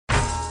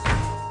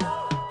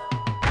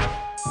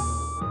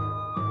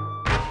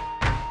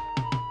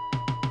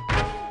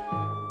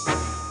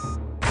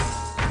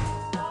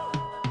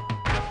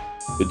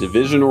The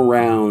divisional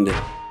round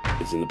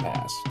is in the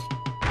past.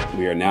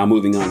 We are now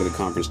moving on to the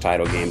conference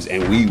title games,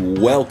 and we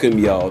welcome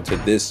y'all to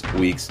this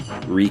week's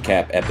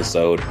recap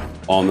episode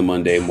on the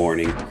Monday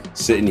morning.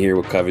 Sitting here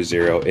with Cover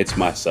Zero, it's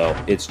myself,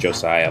 it's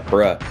Josiah.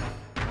 Bruh,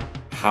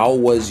 how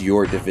was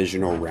your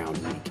divisional round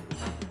week?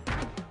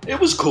 It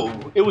was cool.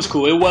 It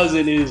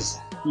wasn't as,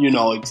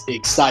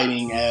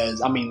 exciting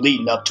as,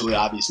 leading up to it,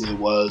 obviously it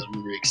was.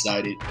 We were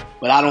excited.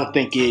 But I don't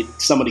think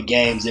some of the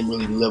games didn't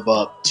really live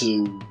up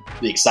to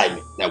the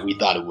excitement that we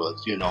thought it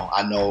was.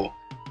 I know,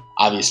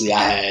 obviously,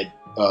 I had,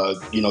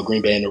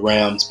 Green Bay and the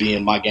Rams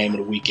being my game of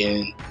the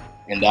weekend.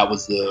 And that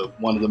was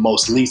one of the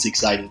most least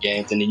exciting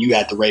games. And then you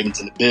had the Ravens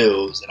and the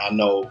Bills. And I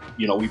know,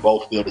 we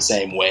both feel the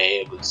same way.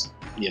 It was,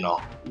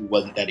 it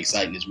wasn't that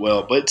exciting as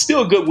well. But it's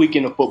still a good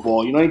weekend of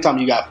football. Anytime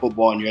you got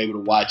football and you're able to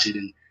watch it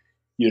and,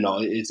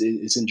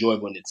 it's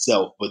enjoyable in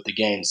itself. But the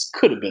games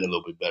could have been a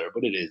little bit better.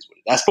 But it is what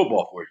it is. That's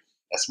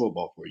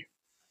football for you.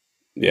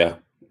 Yeah,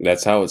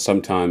 that's how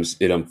sometimes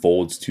it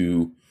unfolds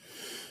to.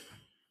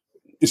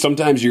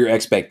 Sometimes your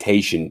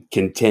expectation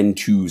can tend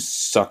to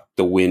suck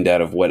the wind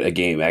out of what a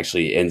game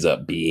actually ends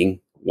up being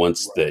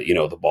once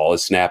the ball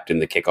is snapped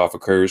and the kickoff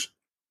occurs.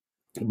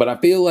 But I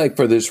feel like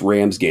for this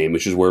Rams game,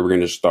 which is where we're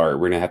going to start,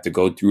 we're going to have to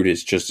go through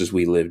this just as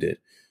we lived it,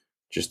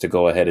 just to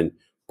go ahead and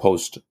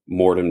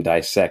post-mortem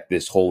dissect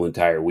this whole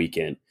entire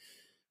weekend.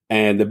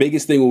 And the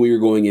biggest thing when we were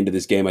going into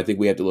this game, I think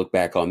we have to look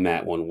back on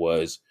that one,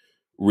 was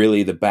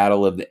really the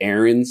battle of the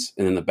Aarons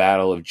and then the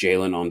battle of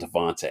Jalen on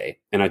Davante.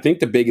 And I think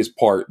the biggest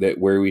part that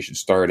where we should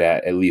start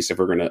at least if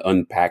we're going to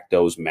unpack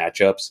those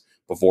matchups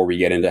before we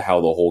get into how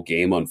the whole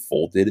game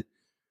unfolded,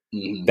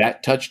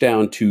 that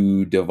touchdown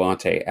to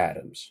Davante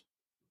Adams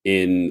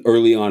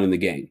early on in the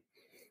game,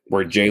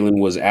 where Jalen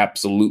was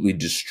absolutely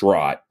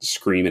distraught,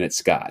 screaming at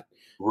Scott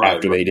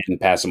after they didn't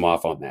pass him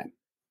off on that.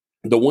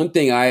 The one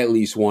thing I at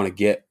least want to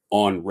get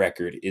on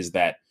record is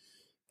that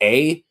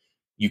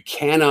you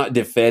cannot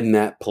defend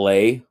that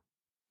play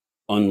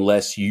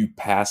unless you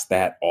pass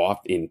that off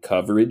in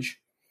coverage.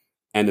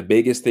 And the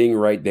biggest thing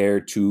right there,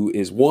 too,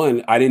 is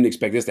one, I didn't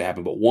expect this to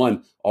happen, but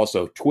one,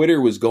 also, Twitter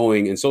was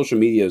going, and social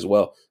media as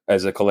well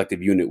as a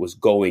collective unit was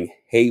going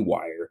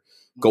haywire,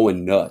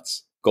 going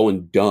nuts,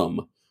 going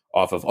dumb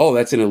off of,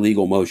 that's an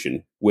illegal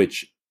motion,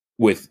 which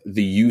with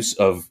the use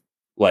of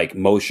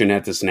motion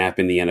at the snap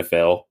in the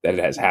NFL that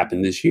has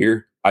happened this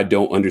year, I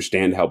don't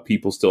understand how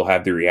people still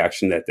have the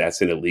reaction that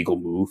that's an illegal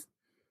move.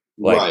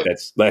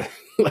 That's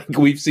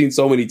we've seen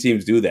so many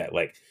teams do that.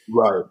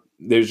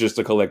 There's just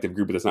a collective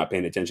group that's not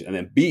paying attention. And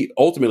then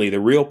ultimately the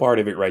real part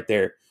of it right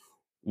there,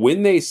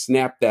 when they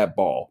snapped that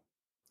ball,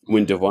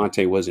 when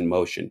Davante was in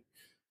motion,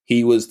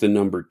 he was the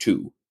number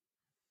 2.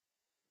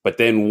 But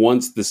then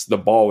once the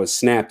ball was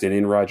snapped and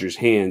in Rodgers'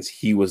 hands,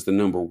 he was the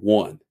number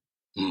 1.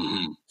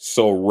 Mm-hmm.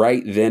 So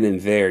right then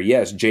and there,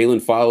 yes,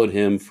 Jalen followed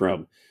him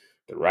from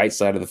the right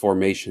side of the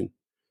formation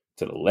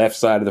to the left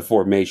side of the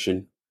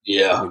formation.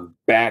 Yeah. And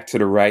back to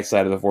the right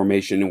side of the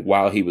formation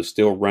while he was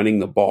still running,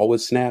 the ball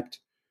was snapped.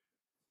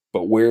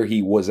 But where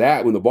he was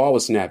at when the ball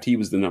was snapped, he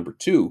was the number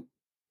 2.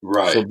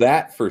 Right. So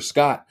that for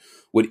Scott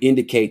would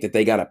indicate that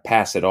they got to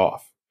pass it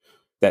off.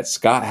 That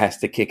Scott has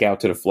to kick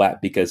out to the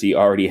flat because he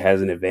already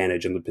has an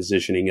advantage in the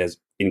positioning as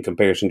in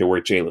comparison to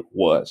where Jalen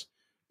was.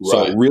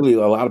 Right. So really,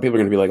 a lot of people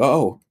are going to be like,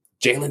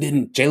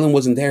 Jalen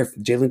wasn't there.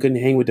 Jalen couldn't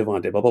hang with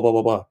Davante, blah, blah, blah,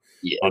 blah, blah,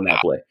 on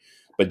that play.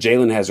 But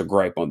Jalen has a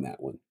gripe on that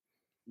one.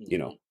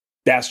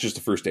 That's just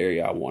the first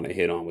area I want to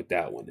hit on with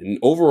that one. And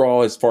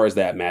overall, as far as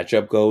that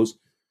matchup goes,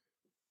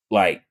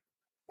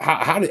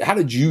 how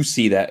did you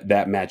see that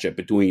matchup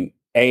between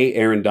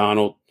Aaron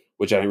Donald,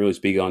 which I didn't really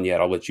speak on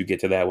yet. I'll let you get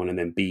to that one, and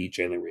then B,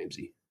 Jalen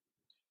Ramsey.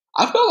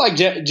 I felt like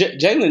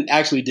Jalen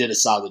actually did a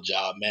solid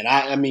job, man.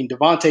 I mean,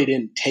 Davante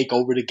didn't take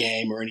over the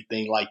game or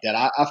anything like that.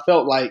 I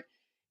felt like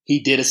he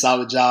did a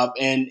solid job.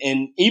 And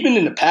even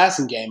in the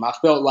passing game, I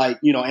felt like,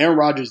 Aaron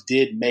Rodgers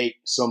did make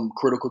some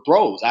critical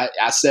throws.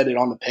 I said it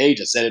on the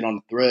page. I said it on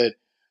the thread.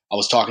 I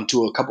was talking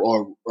to a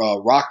couple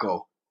of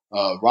Rocco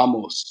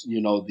Ramos,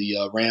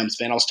 the Rams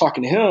fan. I was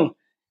talking to him,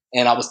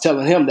 and I was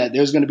telling him that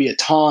there's going to be a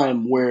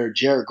time where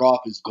Jared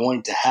Goff is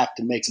going to have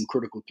to make some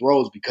critical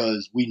throws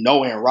because we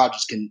know Aaron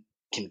Rodgers can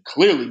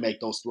clearly make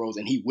those throws,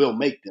 and he will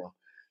make them,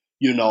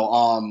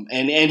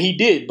 and he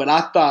did. But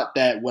I thought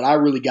that what I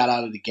really got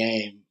out of the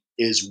game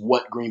is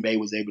what Green Bay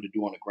was able to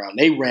do on the ground.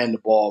 They ran the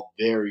ball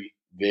very,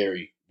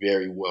 very,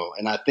 very well.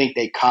 And I think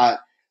they caught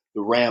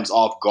the Rams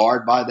off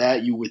guard by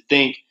that. You would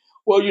think,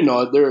 well,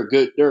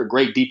 they're a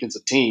great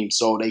defensive team,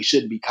 so they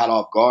shouldn't be caught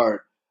off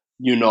guard,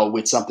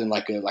 with something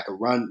like a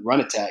run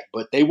attack.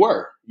 But they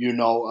were,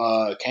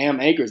 Cam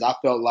Akers, I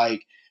felt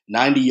like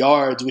 90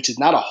 yards, which is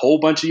not a whole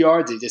bunch of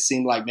yards. It just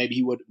seemed like maybe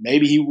he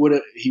would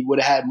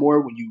have had more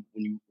when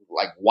you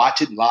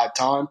watch it in live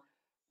time.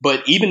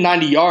 But even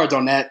 90 yards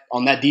on that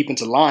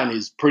defensive line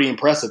is pretty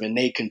impressive, and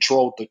they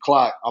controlled the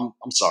clock. I'm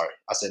sorry,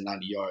 I said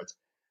 90 yards.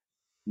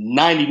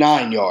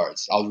 99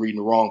 yards. I was reading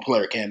the wrong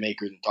player, Cam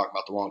Akers, and talking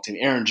about the wrong team.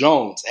 Aaron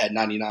Jones had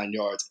 99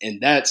 yards,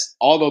 and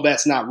although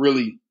that's not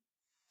really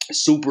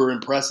super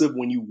impressive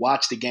when you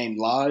watch the game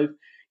live,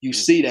 you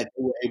see that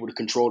they were able to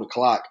control the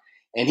clock.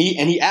 And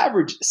he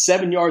averaged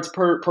 7 yards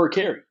per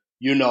carry,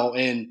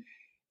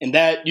 and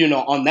that,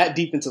 on that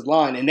defensive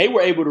line, and they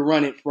were able to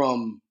run it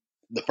from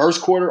the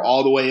first quarter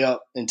all the way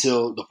up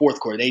until the fourth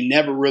quarter. They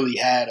never really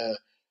had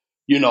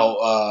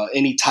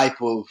any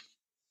type of,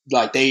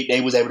 like,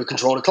 they was able to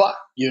control the clock,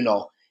 and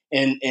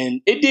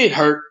it did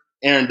hurt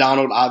Aaron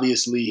Donald.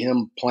 Obviously,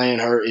 him playing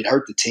hurt, it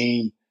hurt the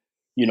team.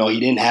 He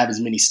didn't have as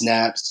many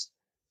snaps,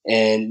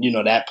 and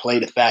that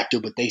played a factor.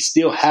 But they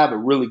still have a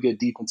really good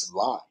defensive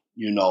line.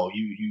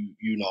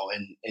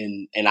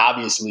 And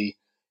obviously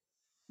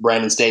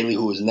Brandon Staley,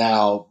 who is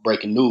now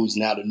breaking news,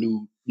 now the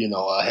new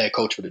head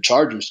coach for the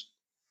Chargers.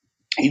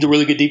 He's a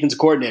really good defensive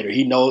coordinator.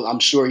 I'm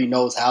sure he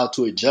knows how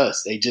to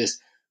adjust. They just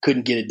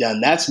couldn't get it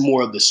done. That's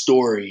more of the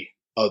story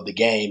of the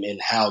game and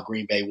how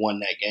Green Bay won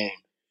that game.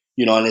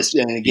 Going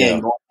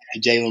back to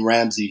Jalen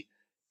Ramsey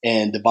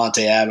and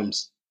Devontae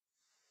Adams,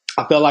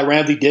 I felt like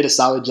Ramsey did a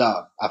solid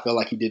job. I felt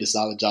like he did a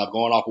solid job.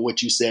 Going off of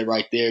what you said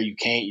right there, you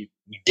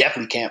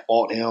definitely can't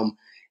fault him.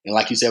 And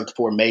like you said with the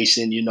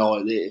formation,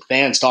 the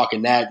fans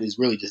talking that is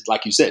really just,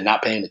 like you said,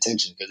 not paying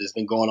attention, because it's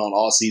been going on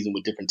all season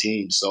with different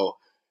teams. So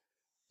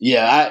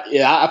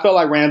I felt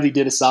like Ramsey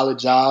did a solid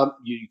job.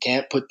 You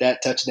can't put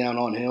that touchdown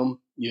on him,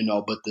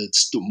 but the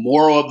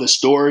moral of the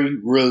story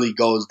really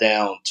goes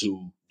down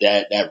to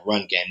that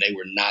run game. They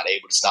were not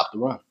able to stop the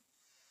run.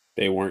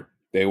 They weren't.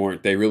 They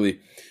really,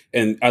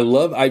 and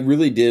I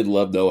really did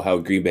love, though, how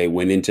Green Bay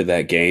went into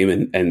that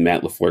game, and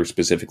Matt LaFleur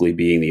specifically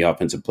being the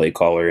offensive play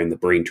caller and the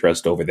brain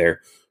trust over there,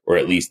 or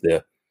at least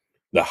the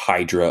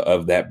hydra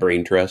of that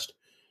brain trust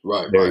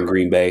in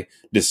Green Bay,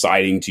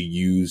 deciding to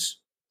use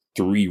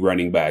 3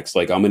 running backs.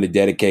 Like, I'm going to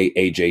dedicate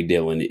A.J.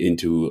 Dillon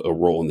into a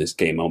role in this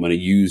game. I'm going to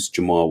use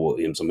Jamal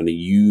Williams. I'm going to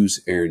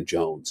use Aaron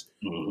Jones,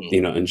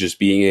 and just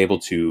being able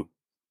to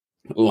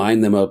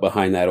line them up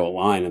behind that old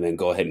line and then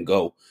go ahead and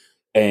go.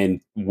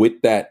 And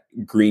with that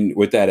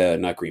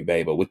not Green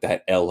Bay, but with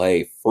that LA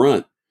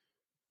front,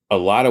 a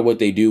lot of what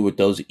they do with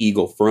those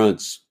Eagle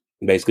fronts,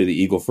 basically the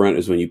Eagle front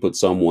is when you put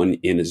someone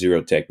in a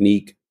zero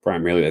technique.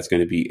 Primarily, that's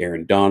going to be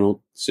Aaron Donald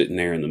sitting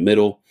there in the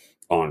middle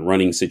on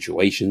running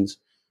situations.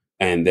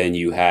 And then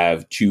you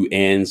have 2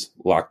 ends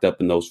locked up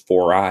in those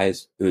 4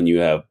 eyes. And then you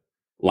have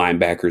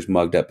linebackers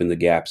mugged up in the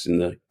gaps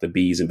and the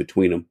B's in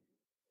between them.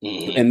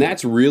 And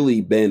that's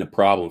really been a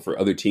problem for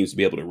other teams to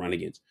be able to run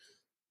against.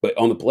 But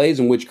on the plays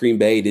in which Green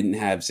Bay didn't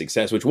have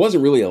success, which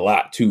wasn't really a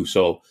lot too,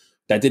 so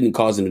that didn't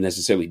cause them to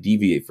necessarily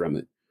deviate from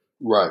it.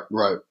 Right.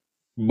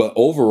 But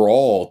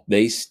overall,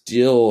 they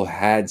still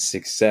had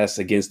success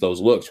against those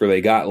looks where they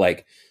got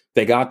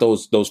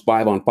those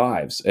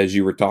 5-on-5s as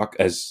you were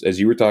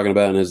talking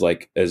about,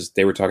 and as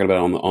they were talking about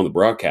on the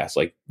broadcast.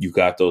 Like, you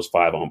got those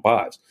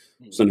 5-on-5s.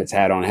 So it's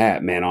hat on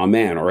hat, man on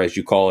man, or as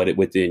you call it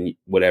within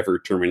whatever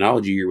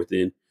terminology you're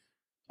within,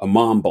 a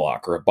mom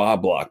block or a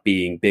Bob block,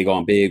 being big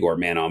on big or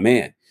man on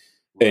man.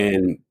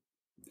 And,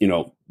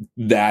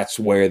 that's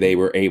where they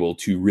were able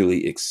to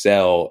really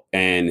excel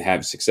and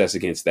have success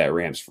against that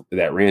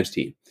Rams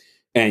team.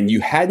 And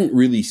you hadn't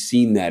really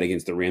seen that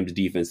against the Rams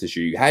defense this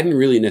year. You hadn't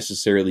really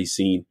necessarily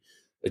seen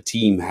a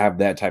team have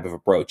that type of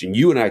approach. And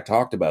you and I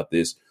talked about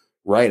this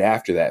right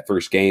after that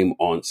first game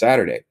on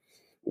Saturday,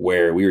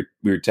 where we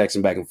were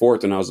texting back and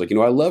forth. And I was like,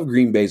 I love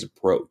Green Bay's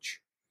approach.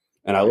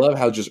 And I love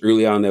how just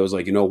early on they was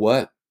like, you know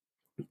what?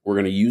 We're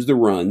going to use the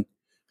run, and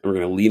we're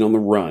going to lean on the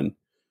run.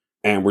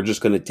 And we're just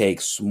going to take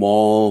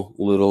small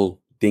little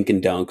dink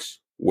and dunks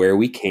where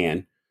we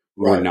can.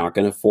 Right. We're not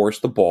going to force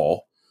the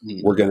ball.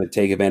 Mm-hmm. We're going to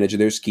take advantage of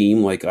their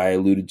scheme, like I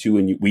alluded to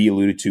and we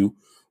alluded to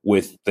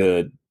with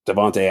the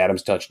Devontae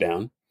Adams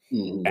touchdown.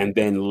 Mm-hmm. And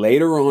then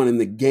later on in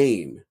the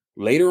game,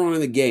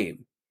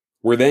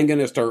 we're then going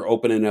to start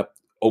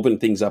open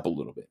things up a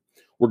little bit.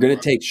 We're going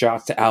to take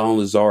shots to Allen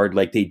Lazard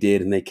like they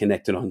did, and they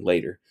connected on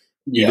later.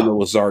 Yeah. Even though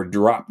Lazard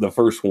dropped the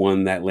first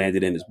one that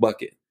landed in his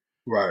bucket.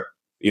 Right.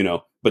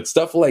 But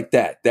stuff like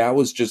that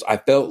was just, I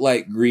felt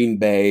like Green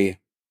Bay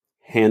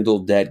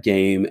handled that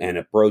game and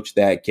approached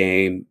that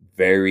game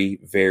very,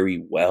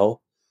 very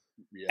well.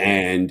 Yeah.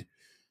 And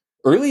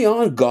early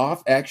on,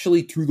 Goff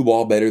actually threw the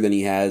ball better than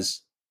he has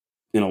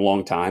in a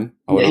long time.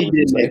 Yeah, he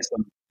did make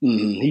some.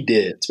 He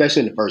did,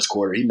 especially in the first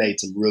quarter. He made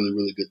some really,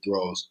 really good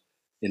throws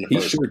in the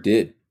first quarter.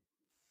 Did.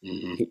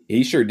 Mm-hmm.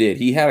 He sure did.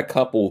 He had a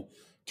couple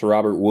to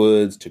Robert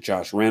Woods, to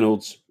Josh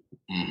Reynolds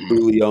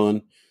early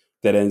on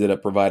that ended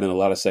up providing a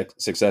lot of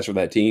success for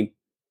that team.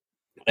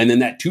 And then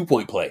that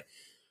 2-point play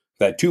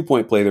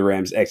the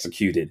Rams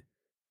executed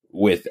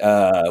with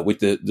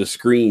the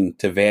screen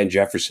to Van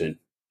Jefferson,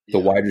 the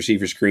wide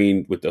receiver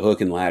screen with the hook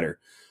and ladder.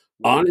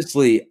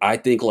 Honestly, I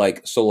think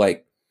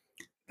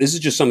this is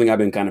just something I've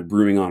been kind of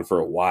brewing on for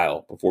a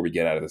while before we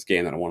get out of this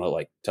game that I want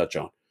to touch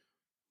on.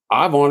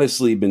 I've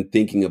honestly been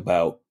thinking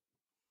about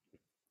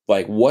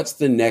what's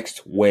the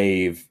next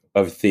wave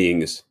of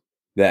things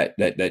that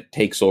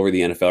takes over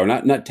the NFL, or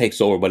not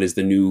takes over, but is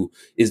the new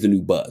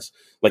buzz.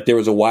 Like, there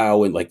was a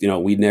while when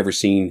we'd never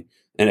seen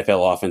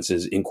NFL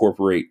offenses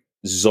incorporate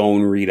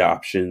zone read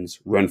options,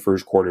 run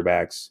first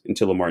quarterbacks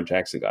until Lamar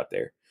Jackson got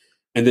there.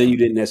 And then you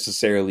didn't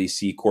necessarily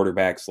see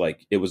quarterbacks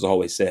like it was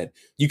always said,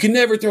 you can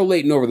never throw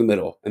late and over the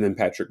middle. And then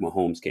Patrick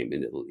Mahomes came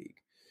into the league.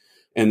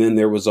 And then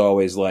there was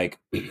always like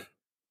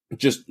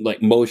just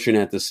like motion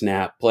at the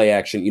snap, play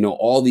action,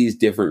 all these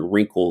different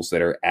wrinkles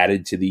that are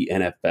added to the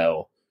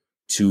NFL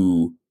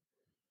to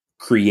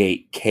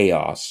create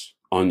chaos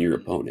on your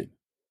opponent.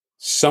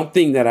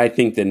 Something that I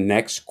think the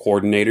next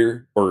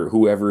coordinator or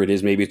whoever it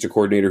is, maybe it's a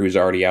coordinator who's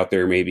already out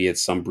there, maybe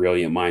it's some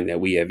brilliant mind that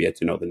we have yet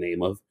to know the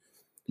name of.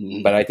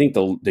 But I think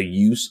the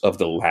use of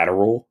the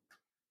lateral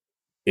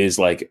is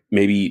like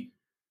maybe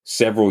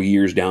several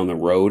years down the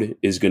road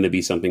is going to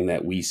be something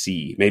that we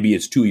see. Maybe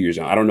it's 2 years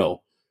now. I don't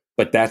know.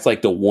 But that's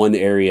like the one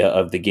area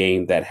of the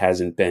game that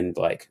hasn't been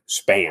like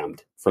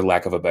spammed, for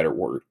lack of a better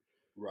word.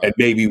 Right. And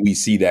maybe we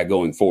see that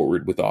going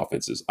forward with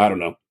offenses. I don't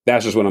know.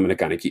 That's just what I'm going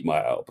to kind of keep my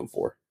eye open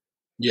for.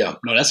 Yeah,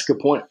 no, that's a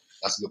good point.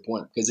 That's a good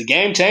point because the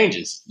game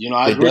changes.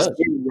 As we're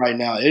seeing right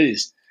now, it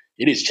is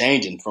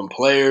changing from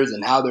players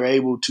and how they're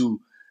able to,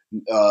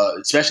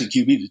 especially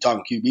QBs. We're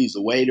talking QBs,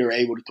 the way they're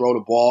able to throw the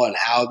ball and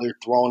how they're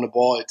throwing the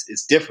ball.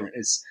 It's different.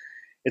 It's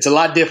a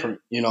lot different.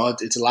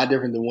 It's a lot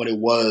different than what it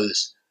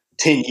was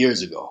 10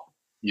 years ago.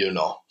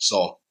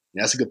 So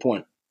that's a good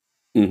point.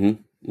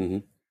 Mm-hmm. Mm-hmm.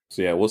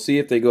 So yeah, we'll see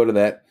if they go to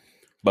that.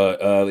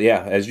 But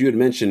as you had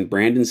mentioned,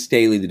 Brandon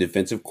Staley, the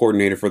defensive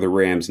coordinator for the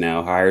Rams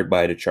now, hired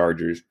by the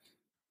Chargers,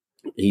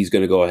 he's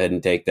going to go ahead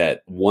and take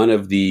that. One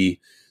of the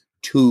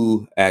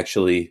two,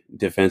 actually,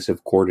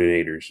 defensive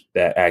coordinators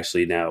that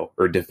actually now,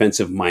 or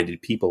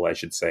defensive-minded people, I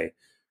should say,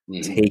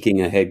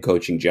 taking a head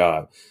coaching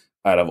job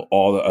out of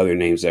all the other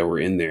names that were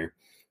in there.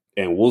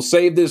 And we'll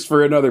save this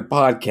for another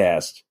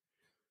podcast,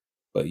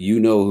 but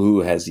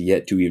who has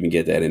yet to even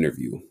get that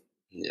interview.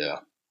 Yeah.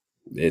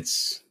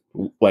 It's,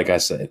 like I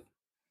said,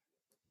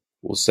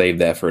 we'll save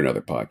that for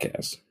another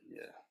podcast.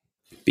 Yeah.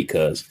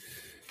 Because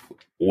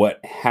what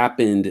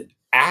happened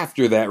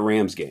after that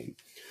Rams game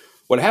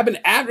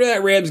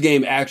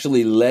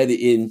actually led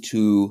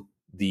into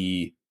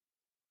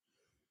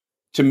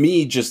to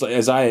me, just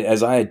as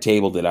I had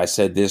tabled it, I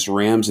said this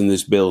Rams and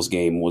this Bills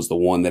game was the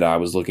one that I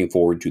was looking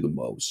forward to the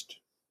most.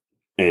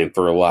 And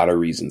for a lot of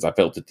reasons, I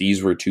felt that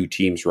these were two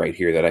teams right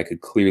here that I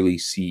could clearly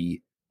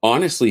see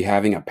honestly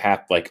having a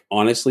path, like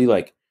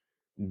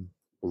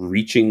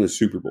reaching the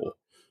Super Bowl.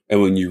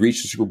 And when you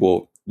reach the Super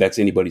Bowl, that's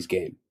anybody's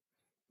game.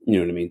 You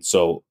know what I mean?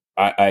 So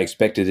I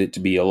expected it to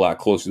be a lot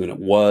closer than it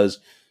was.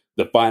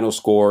 The final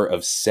score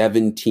of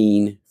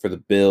 17 for the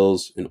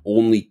Bills and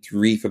only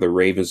 3 for the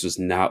Ravens was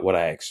not what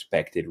I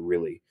expected,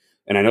 really.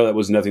 And I know that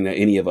was nothing that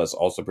any of us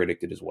also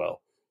predicted as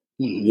well.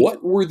 Mm-hmm.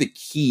 What were the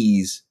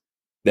keys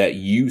that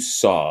you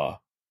saw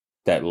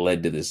that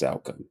led to this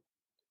outcome?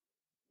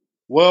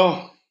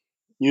 Well,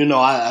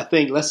 I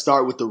think let's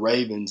start with the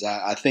Ravens.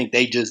 I think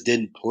they just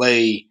didn't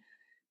play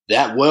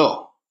that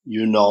well.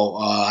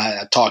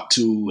 I talked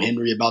to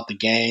Henry about the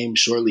game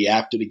shortly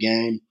after the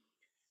game,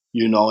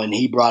 and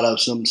he brought up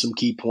some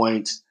key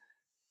points.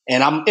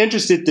 And I'm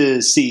interested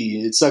to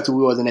see. It sucks that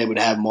we wasn't able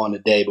to have him on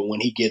today, but when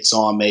he gets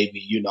on,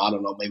 maybe, I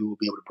don't know, maybe we'll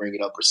be able to bring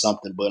it up or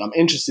something. But I'm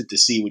interested to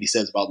see what he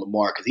says about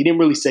Lamar because he didn't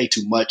really say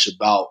too much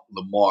about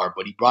Lamar,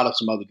 but he brought up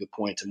some other good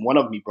points. And one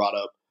of them he brought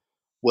up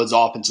was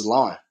offensive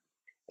line.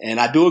 And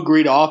I do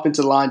agree the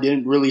offensive line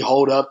didn't really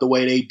hold up the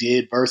way they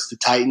did versus the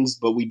Titans,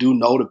 but we do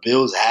know the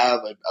Bills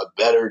have a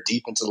better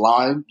defensive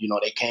line.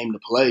 They came to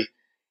play.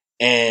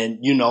 And,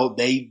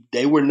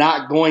 they were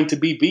not going to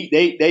be beat.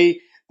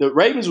 The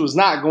Ravens was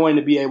not going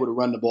to be able to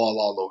run the ball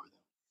all over them.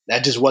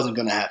 That just wasn't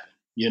going to happen.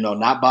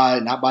 Not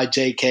by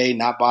J.K.,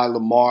 not by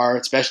Lamar,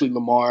 especially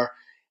Lamar,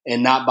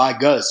 and not by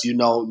Gus.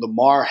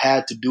 Lamar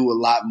had to do a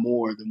lot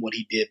more than what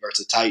he did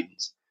versus the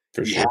Titans.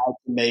 He had to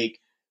make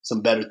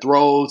some better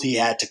throws. He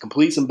had to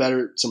complete some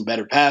better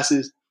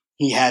passes.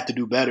 He had to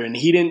do better, and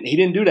he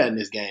didn't do that in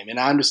this game. And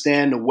I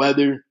understand the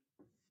weather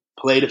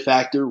played a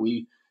factor.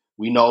 We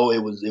know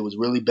it was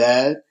really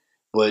bad,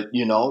 but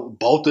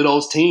both of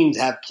those teams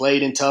have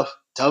played in tough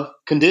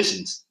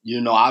conditions.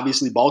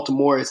 Obviously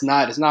Baltimore, it's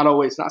not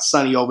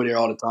sunny over there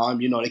all the time.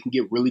 They can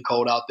get really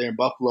cold out there in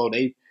Buffalo.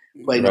 They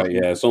play right.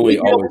 Yeah, it's only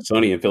always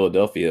sunny in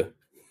Philadelphia.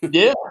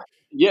 yeah,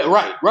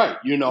 right.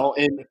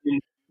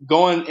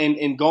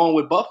 And going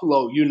with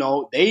Buffalo,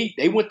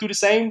 they went through the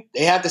same.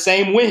 They had the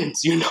same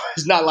winds.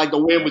 It's not like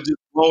the wind was just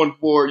blowing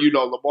for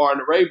Lamar and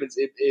the Ravens.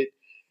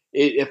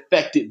 It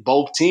affected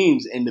both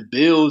teams, and the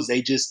Bills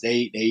they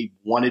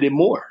wanted it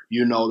more.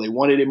 They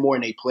wanted it more,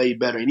 and they played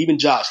better. And even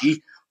Josh,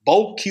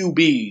 both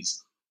QBs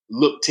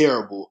looked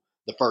terrible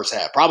the first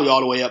half, probably all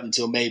the way up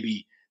until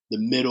maybe the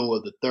middle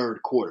of the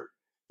third quarter.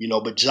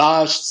 But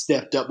Josh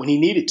stepped up when he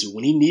needed to.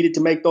 When he needed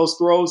to make those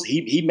throws,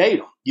 he made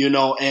them.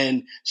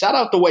 And shout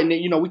out the way,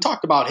 we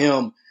talked about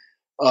him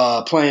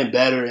playing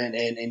better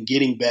and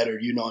getting better,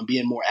 and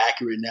being more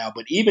accurate now.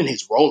 But even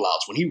his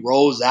rollouts, when he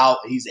rolls out,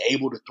 he's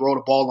able to throw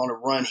the ball on the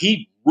run.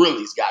 He really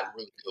has gotten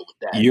really good with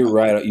that. You're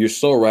right. You're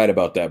so right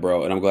about that,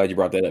 bro. And I'm glad you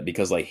brought that up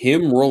because like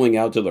him rolling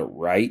out to the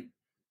right,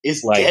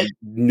 it's like dead.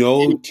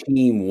 No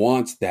team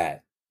wants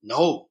that.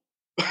 No,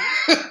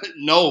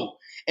 no.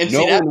 And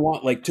no one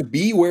want like to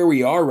be where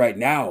we are right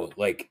now.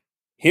 Like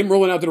him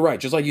rolling out to the right,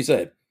 just like you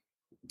said,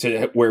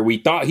 to where we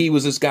thought he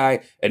was this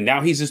guy, and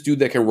now he's this dude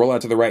that can roll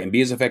out to the right and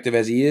be as effective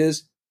as he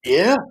is.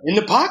 Yeah, in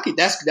the pocket.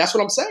 That's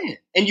what I'm saying.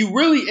 And you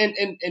really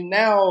and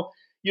now,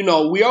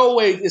 we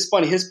always, it's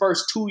funny, his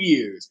first 2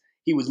 years,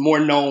 he was more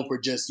known for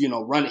just,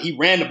 running. He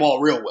ran the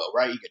ball real well,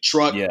 right? He could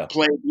truck,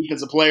 play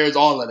defensive players,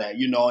 all of that,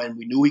 and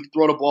we knew he could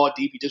throw the ball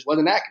deep. He just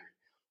wasn't accurate.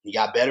 He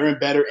got better and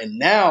better, and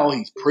now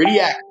he's pretty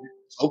accurate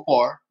so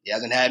far. He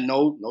hasn't had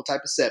no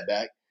type of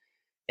setback.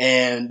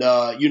 And,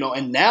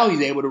 and now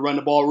he's able to run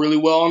the ball really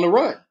well on the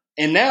run.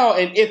 And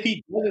if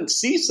he doesn't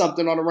see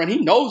something on the run, he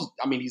knows,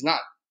 he's not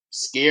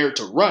scared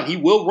to run. He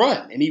will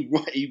run, and he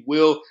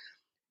will,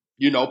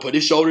 put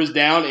his shoulders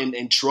down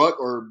and truck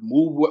or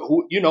move,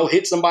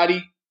 hit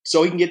somebody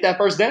so he can get that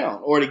first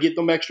down or to get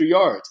them extra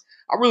yards.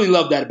 I really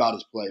love that about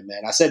his play,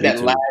 man. I said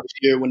that last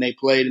year when they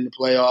played in the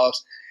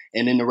playoffs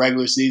and in the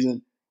regular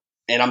season,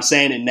 and I'm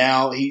saying it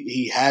now.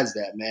 He has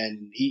that,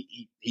 man.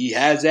 He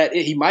has that.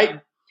 He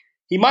might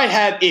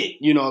have it.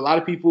 A lot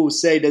of people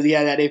say, does he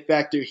have that it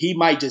factor? He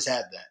might just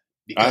have that.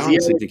 Because I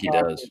honestly think he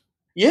does.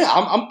 Yeah,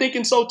 I'm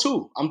thinking so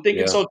too.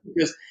 So too,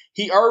 because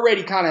he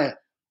already kind of,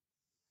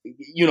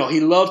 he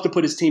loves to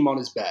put his team on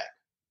his back.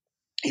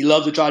 He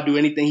loves to try to do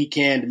anything he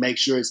can to make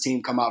sure his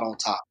team come out on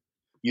top.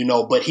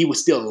 But he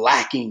was still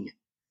lacking,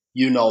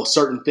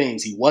 certain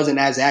things. He wasn't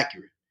as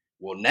accurate.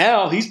 Well,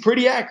 now he's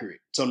pretty accurate.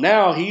 So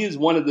now he is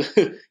one of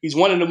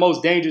the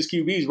most dangerous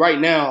QBs right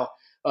now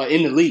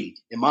in the league,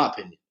 in my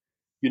opinion.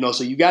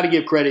 So you got to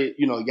give credit.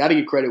 You got to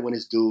give credit when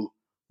it's due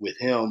with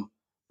him.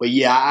 But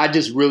yeah, I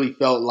just really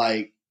felt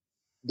like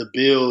the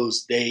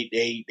Bills, they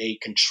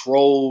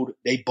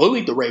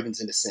bullied the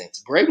Ravens in a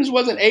sense. The Ravens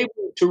wasn't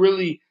able to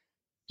really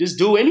just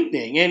do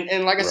anything.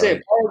 And like I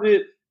said, part of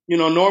it,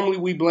 normally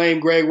we blame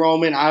Greg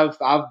Roman. I've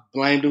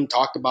blamed him,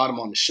 talked about him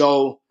on the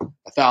show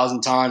 1,000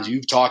 times.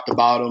 You've talked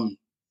about him.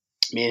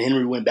 Me and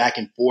Henry went back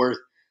and forth,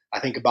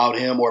 I think, about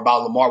him or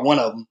about Lamar, one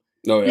of them.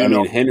 No,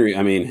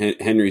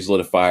 Henry's lit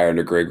a fire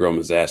under Greg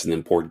Roman's ass and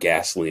then poured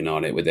gasoline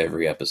on it with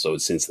every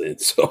episode since then.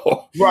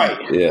 So right,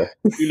 yeah,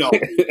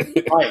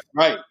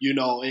 right,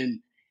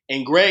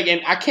 and Greg,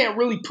 and I can't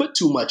really put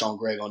too much on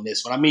Greg on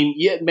this one.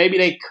 Yeah,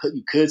 maybe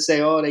you could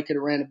say, they could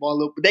have ran the ball a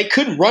little, but they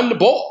couldn't run the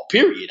ball.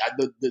 Period.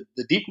 The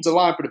defensive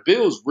line for the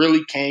Bills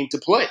really came to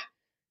play.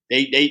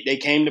 They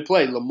came to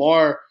play.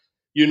 Lamar,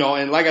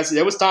 and like I said,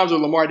 there was times where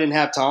Lamar didn't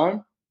have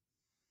time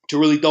to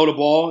really throw the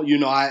ball.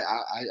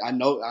 I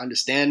know, I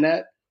understand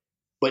that.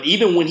 But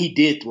even when he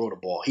did throw the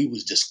ball, he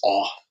was just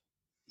off.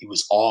 He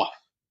was off.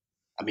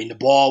 The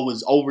ball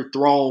was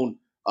overthrown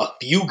a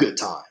few good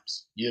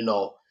times,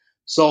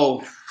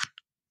 So,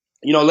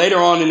 later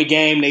on in the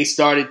game, they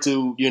started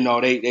to,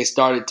 they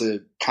started to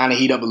kind of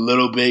heat up a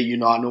little bit.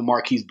 I know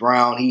Marquise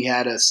Brown, he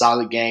had a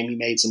solid game. He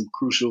made some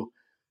crucial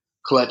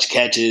clutch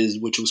catches,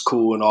 which was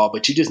cool and all.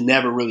 But you just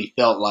never really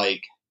felt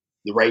like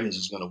the Ravens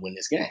was going to win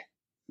this game,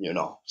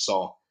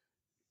 So,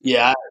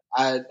 yeah,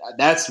 I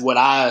that's what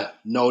I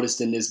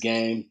noticed in this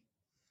game.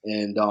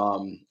 And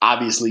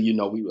obviously,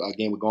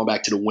 we're going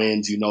back to the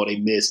wins. They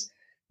missed.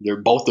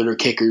 Both of their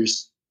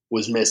kickers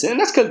was missing.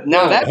 And that's because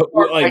now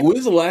when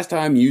was the last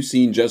time you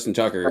seen Justin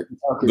Tucker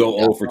go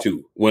 0 for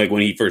 2? Like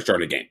when he first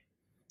started a game?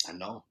 I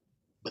know,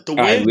 but the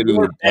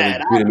wins I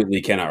legitimately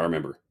cannot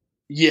remember.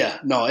 Yeah,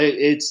 no,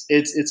 it's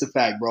a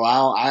fact, bro.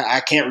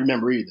 I can't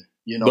remember either.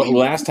 But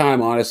last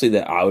time, honestly,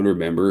 that I would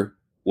remember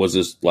was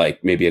just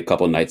like maybe a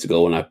couple of nights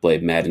ago when I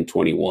played Madden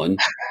 21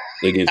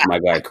 against my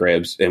guy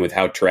Krebs, and with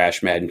how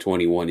trash Madden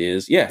 21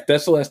 is, yeah,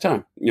 that's the last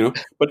time,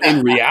 But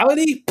in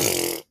reality,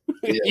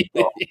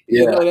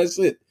 that's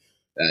it.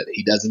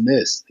 He doesn't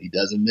miss.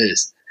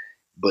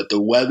 But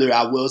the weather,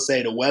 I will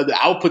say,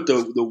 I'll put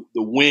the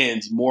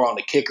wins more on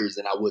the kickers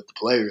than I would the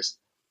players.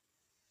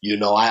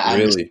 I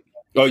really.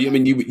 Oh, you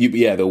mean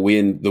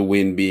the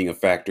wind being a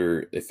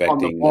factor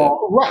affecting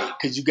right?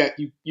 Because you got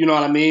you know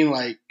what I mean,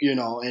 like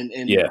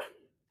and yeah.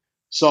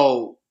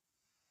 So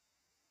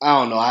I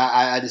don't know.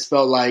 I just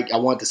felt like I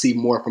wanted to see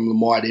more from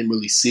Lamar. I didn't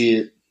really see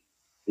it,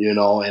 and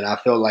I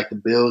felt like the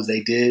Bills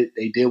they did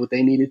what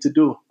they needed to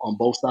do on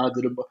both sides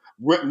of the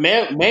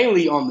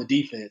mainly on the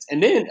defense.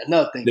 And then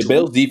another thing, the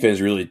Bills defense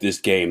really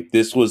this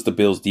was the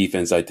Bills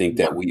defense I think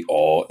that we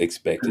all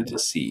expected to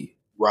see.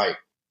 Right.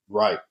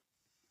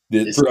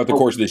 Throughout the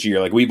course of this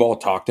year, like we've all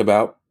talked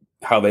about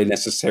how they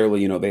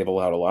necessarily, they've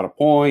allowed a lot of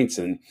points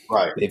and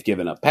they've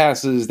given up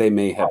passes. They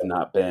may have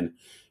not been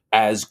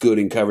as good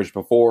in coverage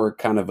before,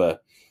 kind of a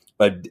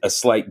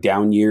slight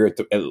down year,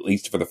 at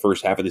least for the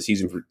first half of the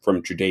season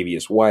from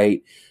Tre'Davious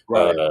White.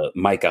 Right.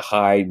 Micah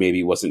Hyde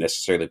maybe wasn't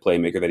necessarily the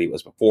playmaker that he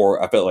was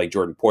before. I felt like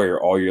Jordan Poyer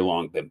all year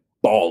long been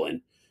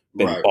balling,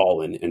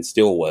 and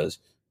still was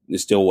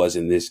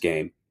in this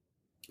game.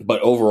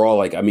 But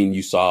overall,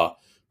 you saw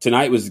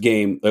tonight was the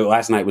game.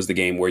 Last night was the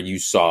game where you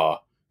saw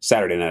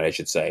Saturday night, I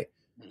should say,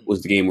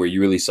 was the game where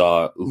you really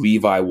saw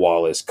Levi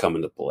Wallace come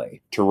into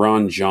play.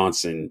 Teron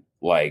Johnson,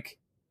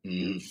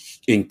 when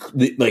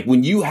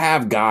you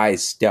have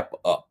guys step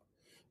up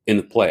in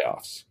the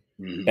playoffs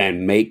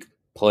and make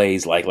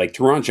plays like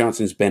Teron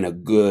Johnson's been a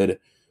good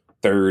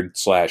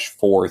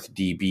third/fourth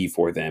DB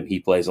for them. He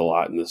plays a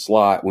lot in the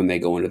slot when they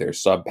go into their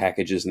sub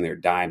packages and their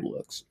dime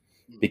looks.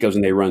 Because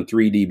when they run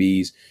 3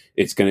 DBs,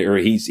 it's gonna, or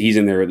he's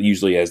in there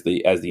usually as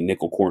the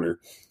nickel corner,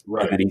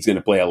 Right. and then he's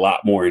gonna play a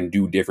lot more and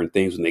do different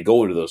things when they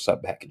go into those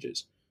sub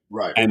packages.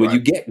 Right. And when you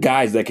get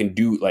guys that can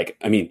do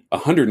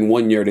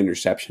 101-yard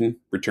interception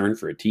return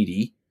for a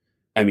TD,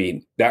 I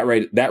mean that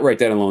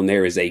alone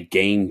there is a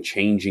game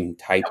changing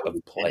type of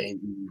play.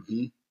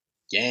 Mm-hmm.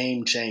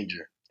 Game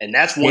changer, and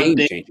that's one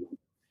thing.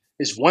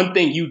 It's one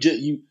thing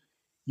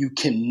you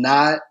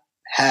cannot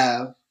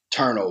have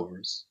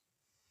turnovers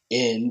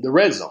in the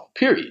red zone,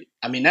 period.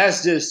 I mean,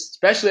 that's just,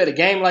 especially at a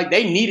game like,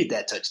 they needed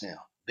that touchdown.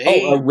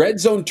 A red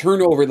zone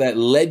turnover that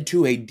led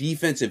to a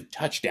defensive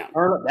touchdown.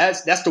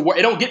 That's the word.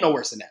 It don't get no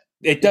worse than that.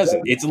 It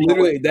doesn't. It's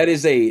literally, that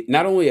is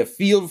not only a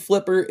field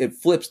flipper, it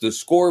flips the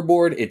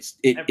scoreboard. It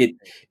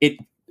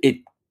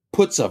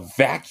puts a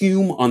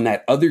vacuum on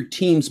that other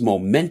team's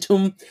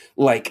momentum.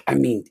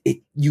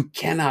 You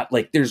cannot,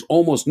 there's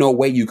almost no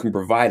way you can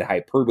provide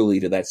hyperbole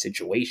to that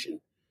situation.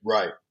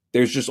 Right.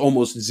 There's just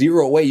almost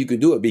zero way you can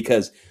do it,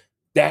 because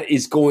that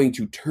is going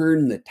to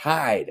turn the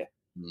tide.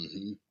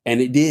 Mm-hmm. And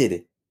it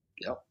did.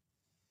 Yep.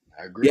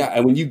 I agree. Yeah,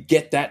 and when you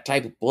get that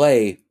type of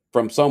play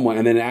from someone,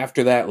 and then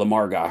after that,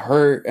 Lamar got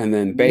hurt, and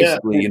then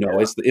basically,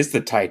 it's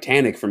the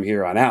Titanic from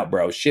here on out,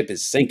 bro. Ship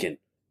is sinking.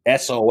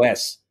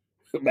 SOS.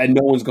 And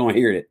no one's going to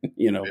hear it,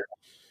 Yeah.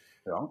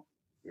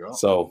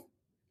 So,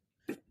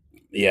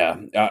 yeah,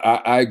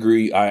 I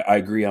agree. I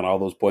agree on all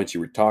those points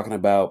you were talking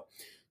about.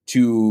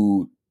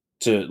 To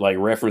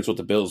reference what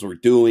the Bills were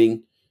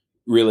doing,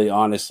 really,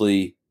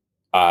 honestly,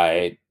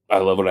 I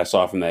love what I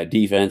saw from that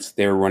defense.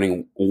 They were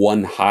running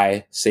 1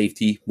 high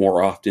safety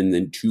more often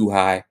than 2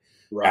 high.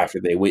 Right. After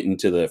they went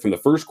into from the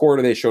first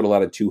quarter, they showed a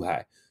lot of 2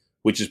 high,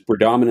 which is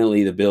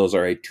predominantly the Bills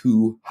are a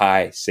 2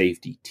 high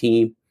safety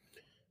team.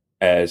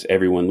 As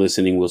everyone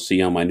listening will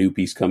see on my new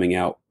piece coming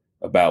out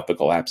about the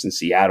collapse in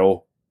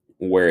Seattle,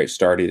 where it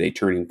started, a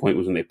turning point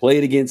was when they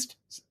played against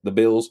the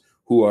Bills,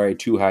 who are a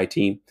 2 high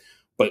team.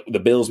 But the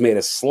Bills made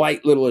a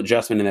slight little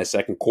adjustment in that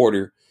second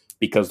quarter,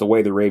 because the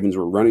way the Ravens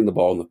were running the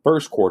ball in the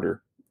first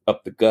quarter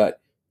up the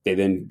gut, they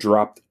then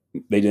dropped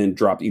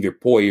either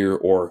Poyer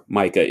or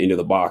Micah into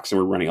the box and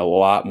were running a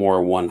lot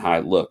more 1 high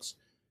looks.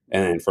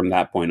 And then from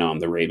that point on,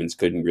 the Ravens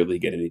couldn't really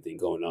get anything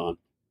going on.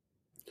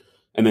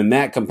 And then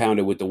that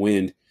compounded with the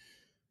wind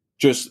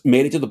just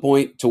made it to the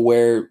point to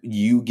where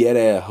you get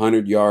a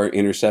 100-yard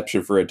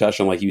interception for a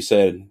touchdown, like you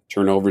said,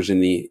 turnovers in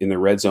the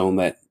red zone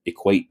that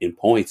equate in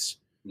points.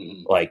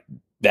 Mm-hmm. Like,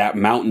 that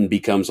mountain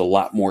becomes a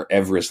lot more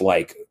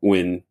Everest-like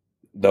when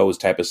those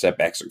type of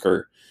setbacks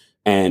occur.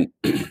 And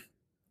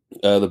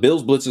the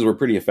Bills' blitzes were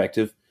pretty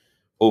effective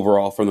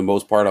overall for the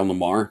most part on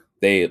Lamar.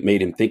 They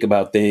made him think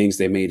about things.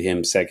 They made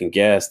him second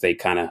guess. They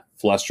kind of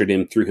flustered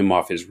him, threw him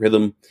off his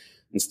rhythm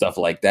and stuff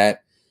like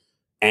that.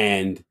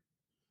 And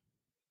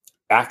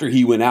after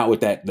he went out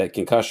with that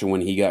concussion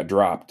when he got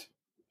dropped,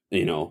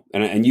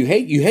 and you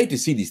hate to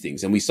see these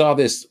things. And we saw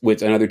this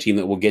with another team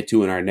that we'll get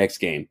to in our next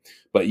game.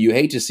 But you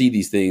hate to see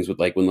these things with,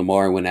 like, when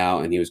Lamar went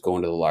out and he was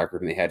going to the locker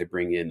room and they had to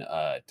bring in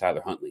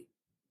Tyler Huntley.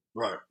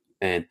 Right.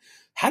 And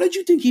how did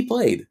you think he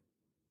played?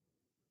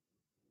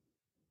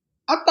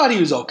 I thought he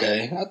was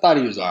okay. I thought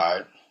he was all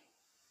right.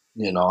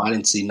 I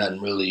didn't see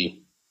nothing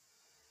really,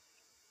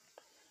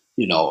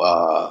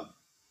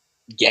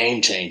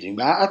 game changing.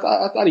 But I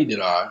thought he did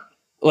all right.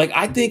 Like,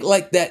 I think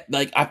like that,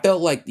 like, I felt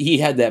like he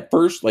had that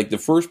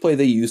the first play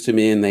they used him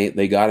in,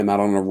 they got him out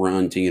on a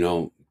run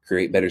to,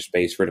 create better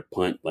space for the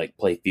punt, like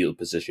play field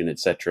position,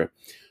 etc.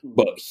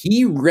 But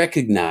he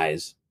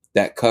recognized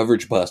that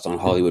coverage bust on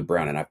Hollywood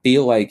Brown. And I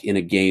feel like in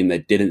a game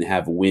that didn't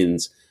have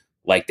winds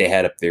like they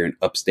had up there in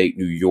upstate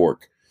New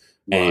York,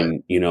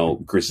 and,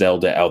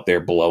 Griselda out there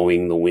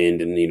blowing the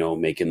wind and,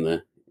 making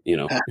the,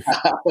 Yeah.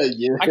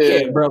 I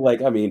can't, bro.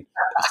 Like, I mean,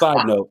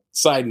 side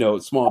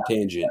note, small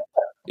tangent.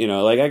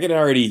 I can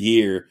already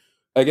hear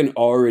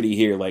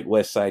like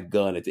West Side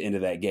Gun at the end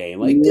of that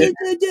game, like,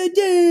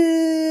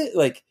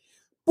 like,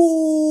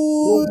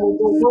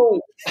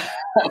 boo.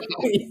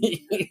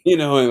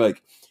 And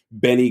like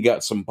Benny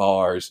got some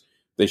bars.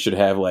 They should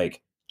have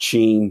like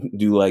Cheen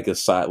do like a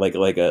side, like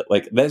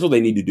that's what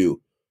they need to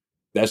do.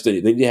 They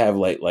need to have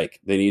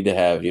they need to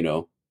have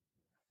Cheen.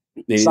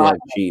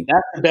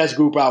 That's the best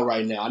group out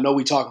right now. I know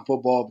we talking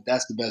football, but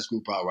that's the best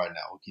group out right now.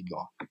 We'll keep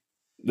going.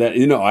 That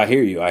I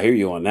hear you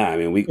on that. I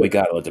mean, we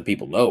gotta let the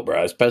people know,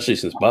 bro. Especially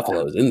since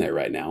Buffalo is in there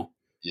right now.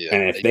 Yeah,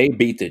 and if they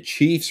beat the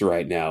Chiefs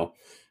right now,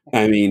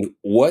 I mean,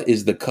 what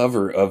is the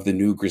cover of the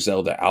new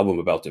Griselda album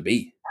about to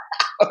be?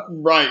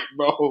 Right,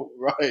 bro.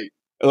 Right.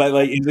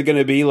 Like, is it going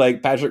to be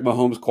like Patrick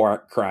Mahomes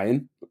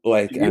crying?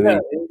 Like, yeah, I mean,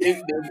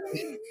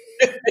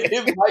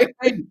 it might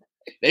be.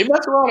 They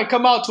mess around and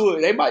come out to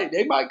it. They might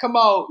come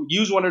out,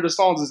 use one of the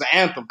songs as an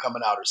anthem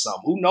coming out or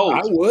something. Who knows?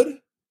 I would.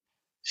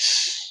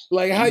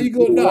 Like, how you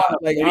gonna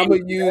not? Like, I'm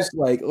gonna use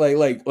like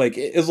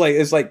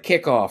it's like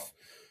Kickoff.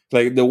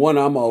 Like the one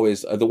I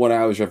always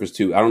reference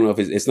to. I don't know if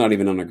it's not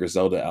even on the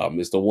Griselda album.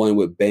 It's the one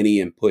with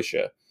Benny and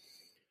Pusha.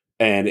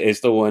 And it's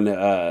the one,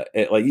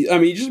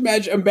 just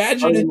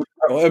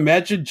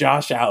imagine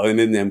Josh Allen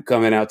and them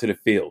coming out to the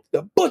field.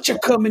 The butcher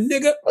coming,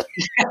 nigga.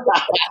 Yeah.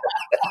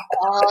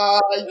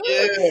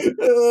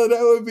 That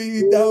would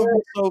be so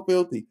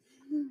filthy.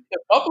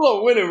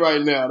 Buffalo winning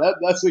right now.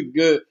 That's a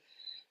good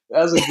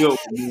one. Man. That's a good one.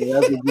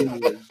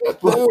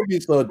 That would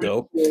be so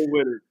dope.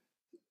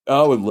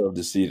 I would love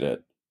to see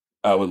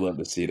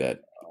that.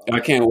 I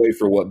can't wait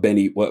for what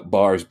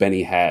bars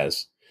Benny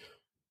has.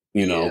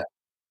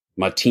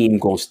 My team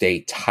gonna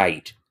stay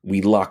tight.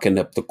 We locking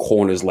up the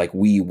corners like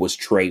we was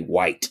Trey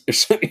White.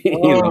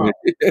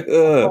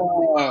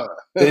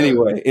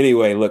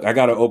 Anyway, look, I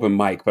got an open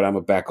mic, but I'm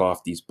gonna back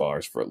off these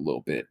bars for a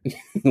little bit.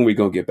 We're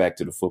gonna get back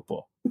to the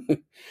football.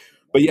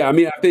 But yeah, I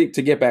mean, I think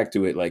to get back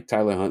to it, like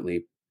Tyler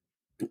Huntley,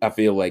 I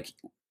feel like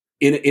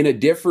in a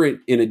different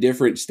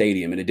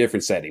stadium, in a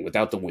different setting,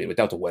 without the wind,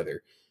 without the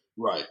weather,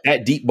 right?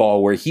 That deep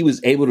ball where he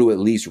was able to at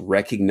least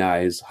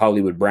recognize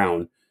Hollywood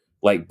Brown,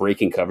 like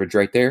breaking coverage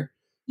right there.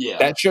 Yeah,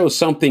 that shows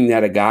something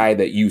that a guy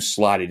that you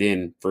slotted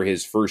in for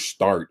his first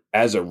start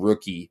as a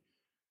rookie,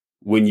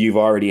 when you've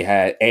already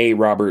had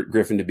Robert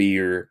Griffin to be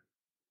your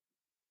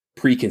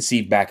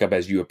preconceived backup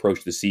as you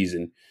approach the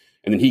season,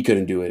 and then he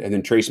couldn't do it, and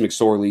then Trace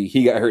McSorley,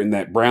 he got hurt in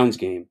that Browns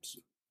game,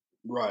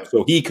 right?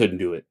 So he couldn't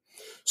do it.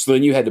 So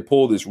then you had to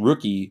pull this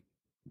rookie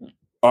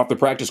off the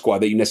practice squad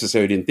that you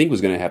necessarily didn't think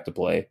was going to have to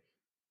play,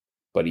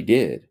 but he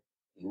did.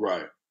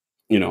 Right.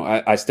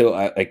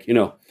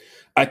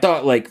 I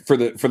thought like for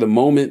the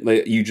moment,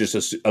 like you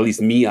just at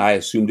least me, I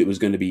assumed it was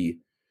going to be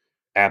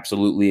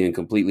absolutely and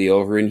completely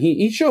over, and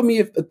he showed me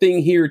a thing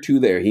here or two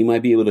there. He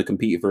might be able to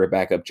compete for a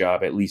backup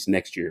job at least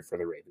next year for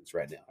the Ravens.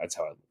 Right now, that's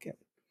how I look at it.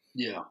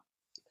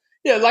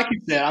 Yeah, like you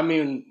said. I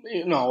mean,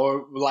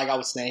 or like I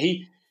was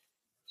saying,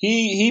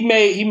 he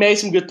made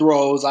some good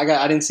throws. I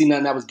didn't see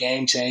nothing that was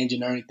game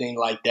changing or anything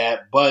like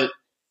that, but.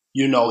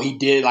 He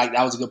did, like,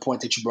 that was a good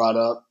point that you brought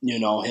up,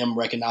 him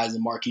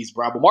recognizing Marquise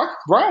Brown. But Marquise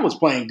Brown was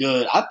playing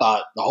good, I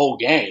thought, the whole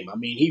game. I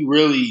mean, he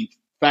really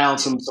found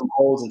some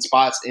holes and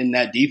spots in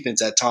that defense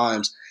at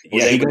times.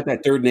 Yeah, he got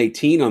that 3rd and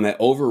 18 on that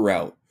over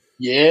route.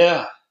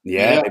 Yeah.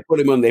 They put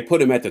him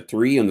at the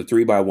 3 on the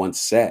 3-by-1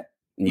 set.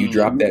 And you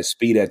drop that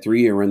speed at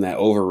 3 and run that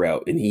over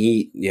route. And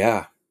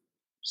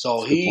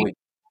So he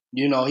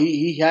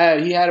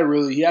had a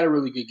really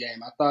good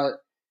game. I thought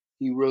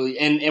he really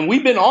and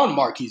we've been on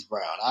Marquise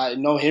Brown. I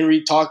know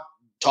Henry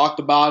talked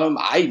about him.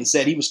 I even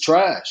said he was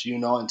trash,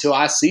 until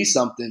I see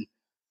something,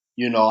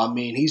 I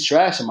mean, he's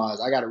trash in my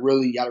eyes. I gotta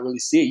really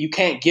see it. You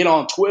can't get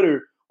on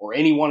Twitter or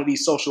any one of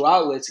these social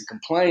outlets and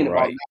complain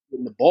about not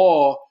getting the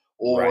ball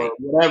or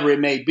whatever it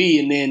may be.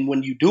 And then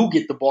when you do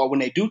get the ball,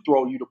 when they do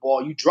throw you the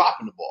ball, you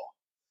dropping the ball.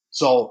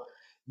 So,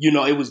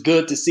 it was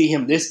good to see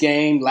him this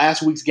game.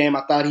 Last week's game,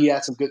 I thought he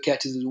had some good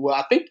catches as well.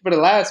 I think for the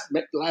last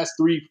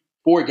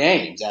 3-4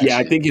 games, actually. Yeah,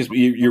 I think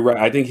you're right.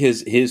 I think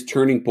his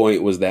turning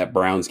point was that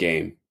Browns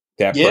game,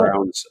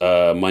 Browns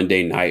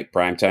Monday night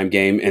primetime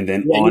game, and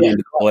then into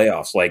the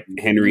playoffs. Like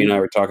Henry and I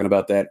were talking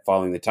about that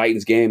following the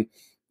Titans game,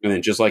 and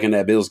then just like in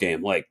that Bills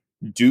game, like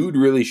dude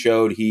really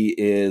showed he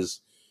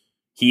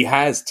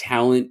has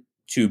talent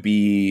to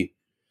be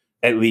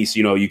at least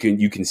you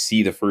can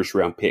see the first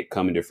round pick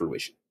coming to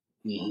fruition.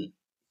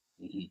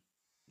 Mm-hmm.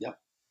 Mm-hmm.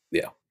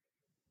 Yeah,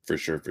 for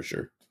sure.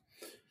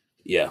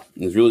 Yeah,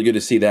 it was really good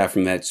to see that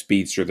from that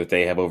speedster that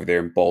they have over there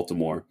in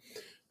Baltimore.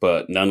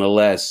 But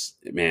nonetheless,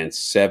 man,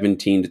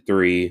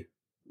 17-3,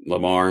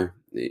 Lamar.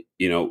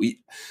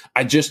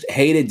 I just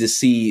hated to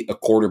see a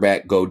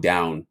quarterback go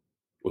down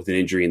with an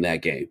injury in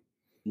that game.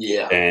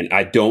 Yeah, and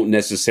I don't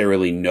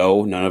necessarily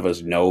know. None of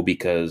us know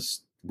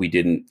because we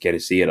didn't get to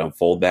see it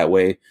unfold that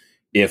way.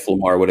 If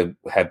Lamar would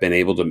have been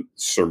able to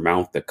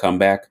surmount the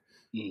comeback,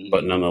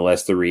 but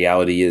nonetheless, the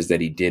reality is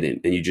that he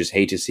didn't, and you just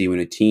hate to see when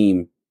a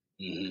team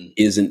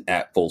isn't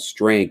at full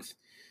strength.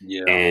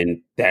 Yeah.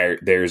 And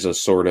there's a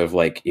sort of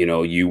like,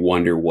 you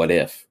wonder what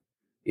if,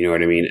 you know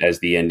what I mean, as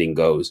the ending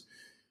goes.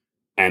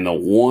 And the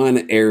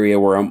one area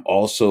where I'm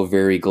also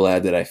very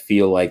glad that I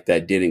feel like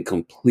that didn't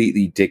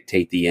completely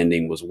dictate the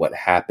ending was what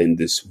happened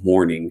this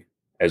morning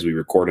as we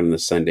recorded on the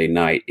Sunday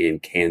night in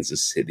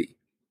Kansas City.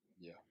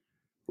 Yeah.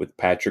 With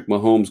Patrick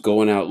Mahomes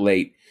going out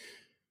late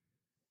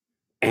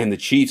and the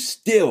Chiefs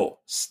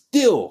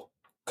still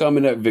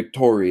coming up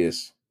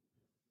victorious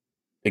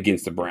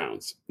against the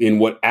Browns in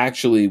what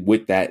actually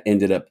with that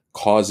ended up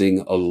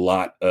causing a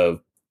lot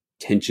of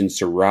tensions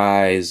to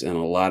rise and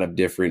a lot of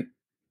different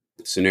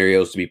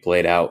scenarios to be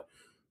played out.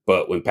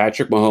 But when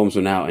Patrick Mahomes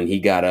went out and he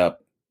got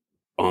up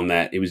on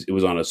that, it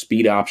was on a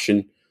speed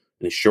option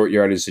in a short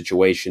yardage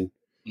situation.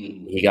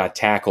 He got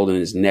tackled and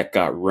his neck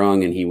got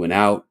wrung and he went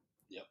out.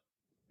 Yep.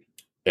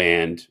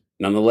 And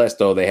nonetheless,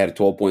 though, they had a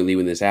 12-point lead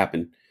when this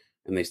happened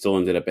and they still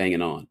ended up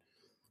hanging on.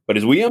 But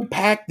as we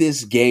unpack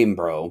this game,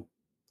 bro,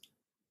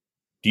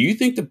 do you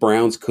think the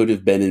Browns could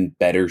have been in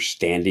better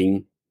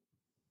standing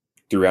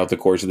throughout the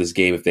course of this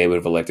game if they would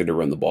have elected to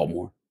run the ball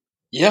more?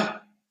 Yeah.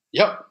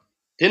 Yep.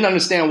 Didn't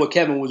understand what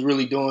Kevin was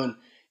really doing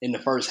in the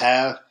first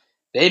half.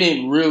 They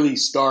didn't really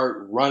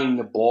start running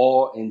the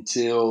ball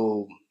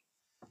until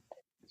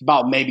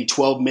about maybe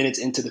 12 minutes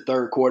into the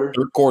third quarter.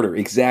 Third quarter,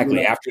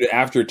 exactly. Yeah.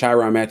 After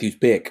Tyrann Mathieu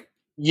pick.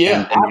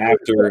 Yeah.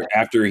 And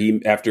after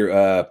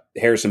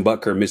Harrison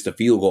Butker missed a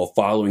field goal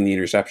following the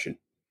interception.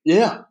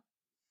 Yeah.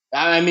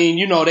 I mean,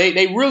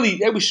 they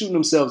were shooting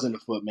themselves in the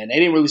foot, man. They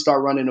didn't really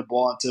start running the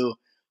ball until,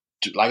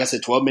 like I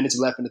said, 12 minutes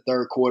left in the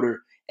third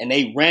quarter, and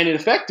they ran it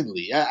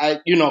effectively.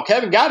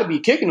 Kevin got to be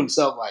kicking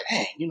himself like,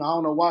 hey, I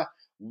don't know why.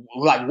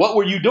 Like, what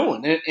were you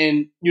doing?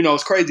 And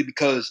it's crazy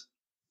because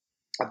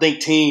I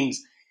think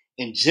teams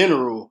in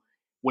general,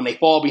 when they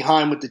fall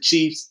behind with the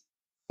Chiefs,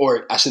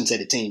 or I shouldn't say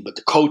the team, but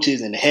the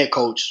coaches and the head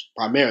coach,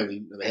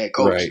 primarily the head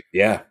coach. Right,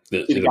 yeah.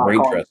 The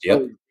brain trust,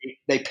 yep.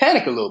 They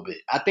panic a little bit.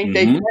 I think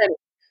they panic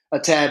a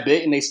tad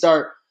bit, and they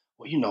start,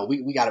 we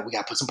got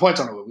to put some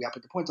points on the board. We got to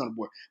put the points on the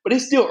board. But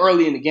it's still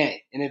early in the game.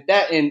 And if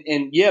that and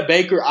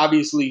Baker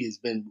obviously he's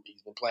been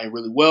playing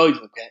really well. He's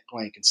been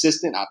playing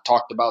consistent. I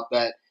talked about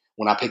that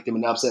when I picked him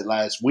in the upset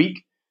last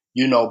week.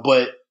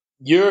 But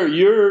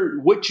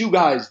you're what you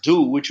guys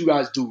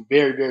do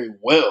very, very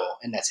well,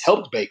 and that's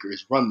helped Baker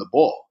is run the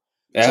ball.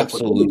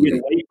 Absolutely. So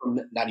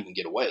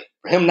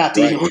for him not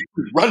to even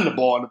run the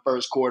ball in the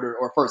first quarter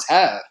or first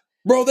half.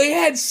 Bro, they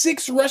had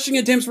 6 rushing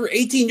attempts for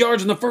 18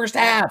 yards in the first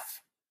half.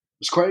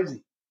 It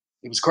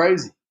was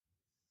crazy.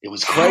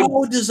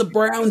 How does the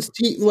Browns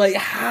team,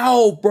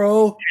 how,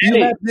 bro?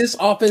 You have this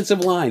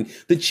offensive line.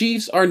 The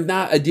Chiefs are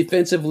not a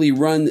defensively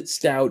run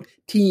stout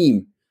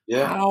team.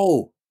 Yeah.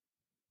 How?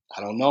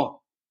 I don't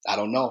know.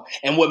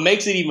 And what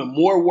makes it even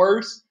more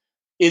worse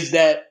is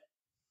that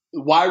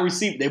wide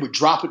receiver, they would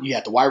drop it. You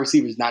had the wide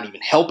receivers not even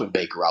helping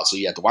Baker out. So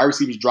you had the wide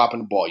receivers dropping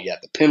the ball. You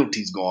had the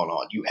penalties going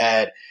on. You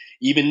had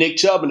even Nick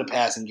Chubb in the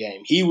passing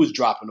game. He was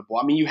dropping the ball.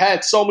 I mean, you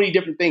had so many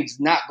different things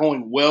not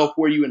going well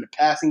for you in the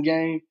passing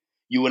game.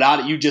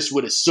 You just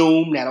would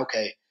assume that,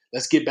 okay,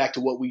 let's get back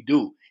to what we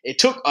do. It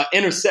took an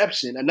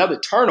interception, another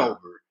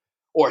turnover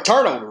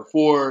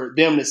for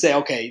them to say,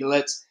 okay,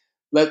 let's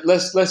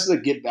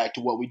get back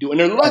to what we do. And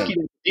they're lucky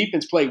that the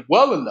defense played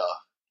well enough,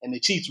 and the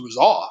Chiefs was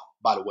off.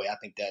 By the way, I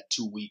think that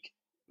 2 week.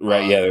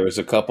 Right, yeah, there was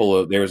a couple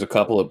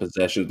of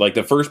possessions. Like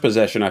the first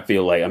possession, I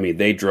feel like, I mean,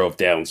 they drove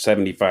down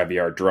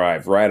 75-yard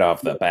drive right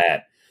off the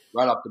bat.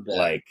 Right off the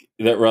bat.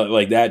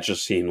 That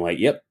just seemed like,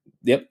 yep.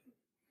 They're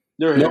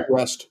no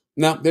rust.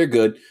 No, they're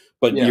good.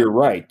 But you're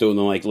right. Though,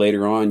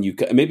 later on,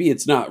 maybe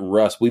it's not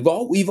rust. We've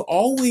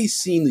always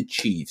seen the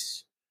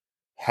Chiefs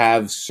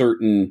have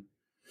certain.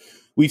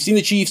 We've seen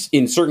the Chiefs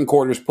in certain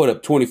quarters put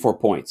up 24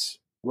 points.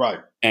 Right.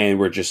 And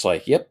we're just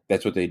like, yep,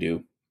 that's what they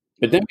do.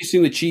 But then we've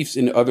seen the Chiefs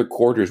in other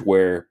quarters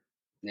where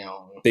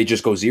they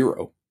just go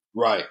 0.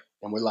 Right.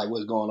 And we're like,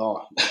 what's going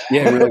on?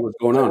 Yeah, we're like, what's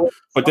going on?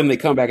 But then they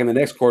come back in the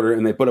next quarter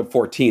and they put up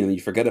 14 and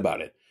you forget about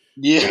it.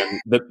 Yeah.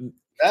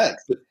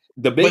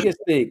 The biggest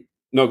thing.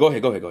 No, go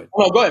ahead. No,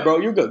 go ahead, bro.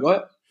 You're good. Go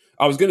ahead.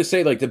 I was going to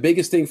say, the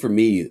biggest thing for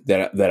me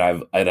that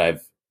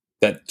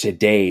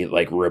today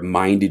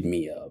reminded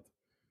me of,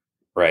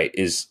 right,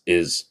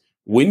 is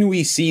when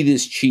we see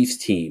this Chiefs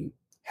team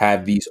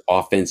have these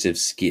offensive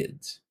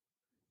skids.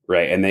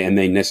 Right, and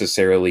they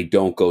necessarily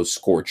don't go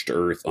scorched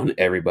earth on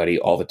everybody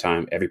all the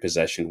time, every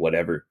possession,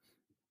 whatever.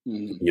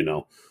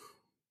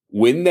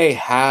 When they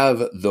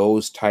have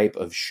those type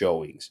of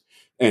showings,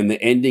 and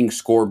the ending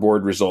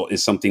scoreboard result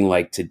is something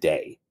like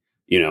today,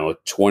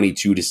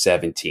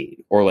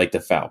 22-17, or like the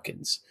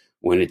Falcons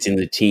when it's in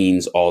the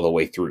teens all the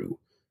way through.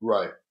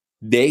 Right,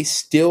 they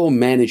still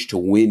manage to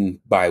win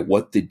by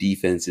what the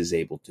defense is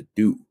able to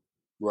do.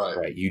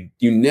 Right. You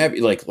never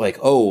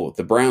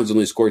the Browns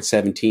only scored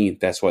 17.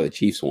 That's why the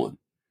Chiefs won.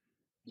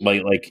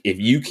 Like if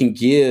you can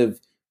give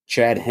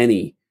Chad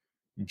Henne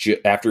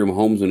after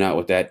Mahomes went out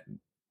with that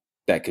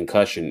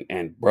concussion,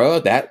 and bro,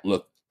 that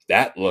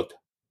looked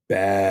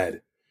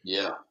bad.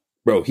 Yeah,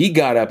 bro, he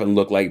got up and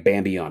looked like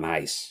Bambi on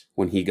ice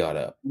when he got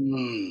up.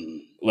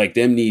 Like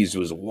them knees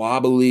was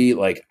wobbly.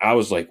 Like I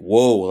was like,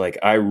 whoa. Like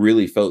I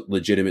really felt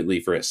legitimately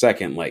for a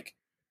second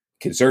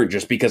concerned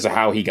just because of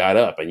how he got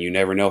up, and you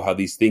never know how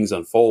these things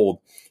unfold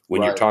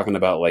when you're talking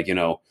about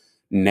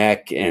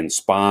neck and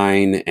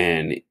spine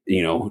and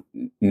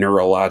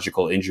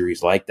neurological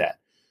injuries like that.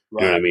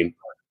 You know what I mean?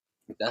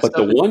 But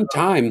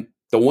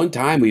the one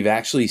time we've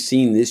actually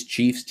seen this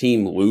Chiefs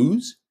team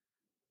lose,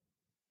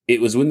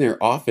 it was when their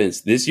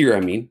offense this year.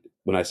 I mean,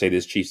 when I say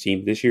this Chiefs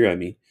team this year, I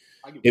mean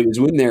it was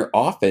when their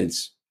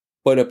offense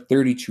put up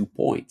 32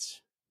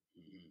 points.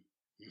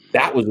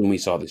 That was when we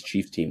saw this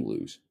Chiefs team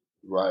lose.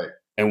 Right.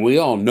 And we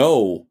all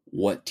know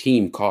what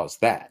team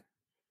caused that.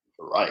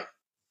 Right.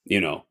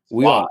 It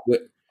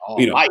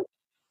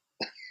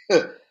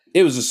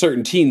was a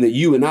certain team that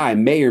you and I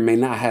may or may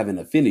not have an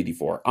affinity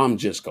for. I'm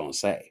just going to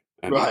say.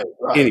 Right.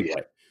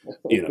 Anyway,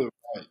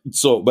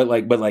 So, but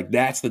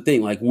that's the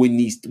thing. Like when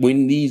these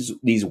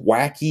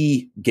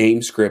wacky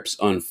game scripts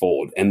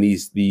unfold, and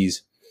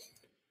these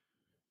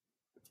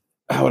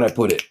how would I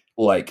put it?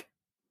 Like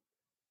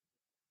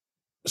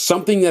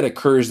something that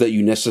occurs that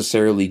you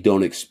necessarily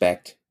don't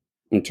expect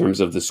in terms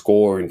of the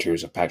score, in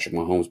terms of Patrick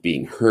Mahomes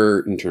being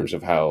hurt, in terms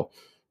of how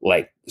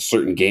like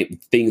certain game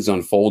things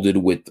unfolded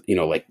with,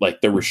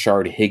 like the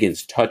Rashard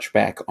Higgins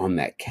touchback on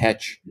that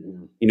catch.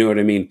 You know what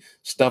I mean?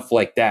 Stuff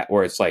like that,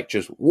 where it's like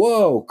just,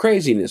 whoa,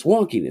 craziness,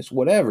 wonkiness,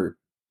 whatever.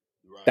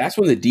 Right. That's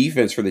when the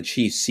defense for the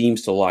Chiefs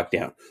seems to lock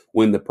down.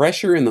 When the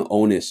pressure and the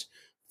onus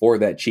for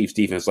that Chiefs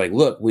defense, like,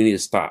 look, we need to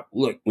stop.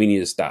 Look, we need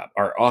to stop.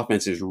 Our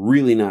offense is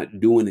really not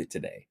doing it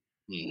today.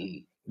 Mm-hmm.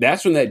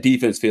 That's when that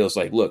defense feels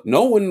like, look,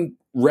 no one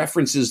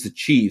references the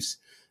Chiefs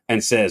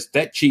and says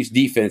that Chiefs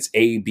defense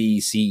A, B,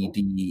 C,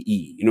 D,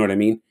 E. You know what I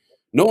mean?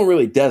 No one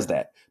really does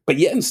that. But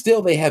yet and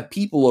still they have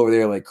people over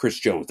there like Chris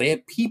Jones. They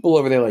have people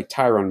over there like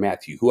Tyrann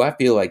Mathieu, who I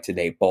feel like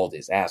today balled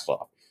his ass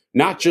off.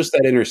 Not just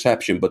that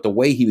interception, but the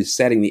way he was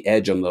setting the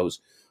edge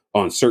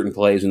on certain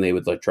plays when they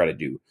would like try to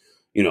do,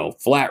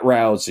 flat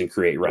routes and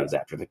create runs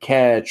after the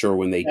catch, or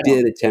when they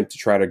did attempt to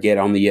try to get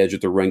on the edge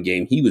of the run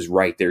game, he was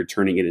right there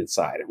turning it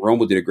inside. And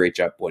Romo did a great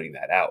job pointing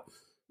that out.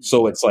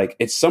 So it's like,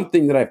 it's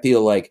something that I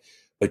feel like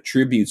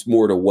attributes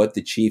more to what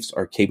the Chiefs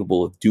are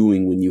capable of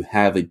doing when you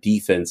have a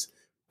defense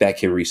that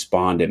can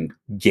respond and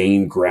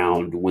gain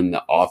ground when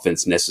the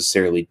offense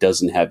necessarily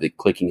doesn't have it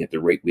clicking at the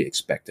rate we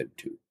expect it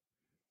to.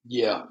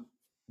 Yeah.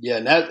 Yeah,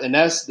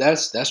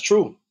 that's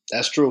true.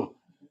 That's true.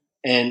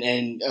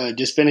 And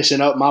just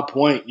finishing up my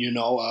point,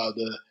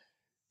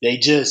 they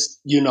just,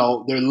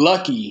 they're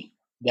lucky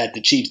that the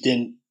Chiefs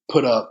didn't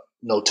put up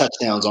no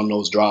touchdowns on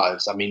those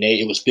drives. I mean,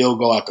 it was field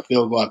goal after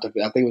field goal after,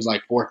 I think it was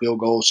like 4 field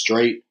goals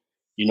straight.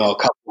 A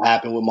couple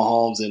happened with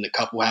Mahomes and a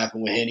couple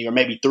happened with Henne, or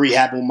maybe 3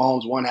 happened with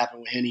Mahomes, 1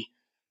 happened with Henne.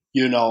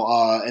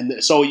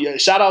 So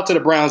shout out to the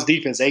Browns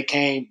defense.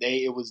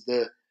 It was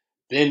the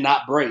bend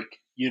not break,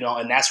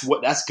 and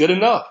that's good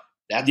enough.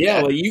 Like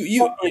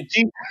you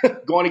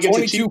going against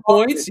 22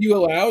 points you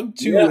allowed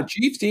to a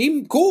Chiefs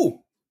team.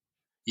 Cool.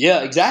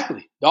 Yeah,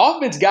 exactly. The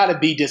offense got to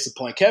be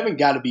disappointed. Kevin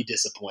got to be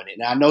disappointed.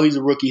 Now I know he's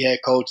a rookie head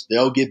coach.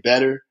 They'll get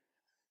better.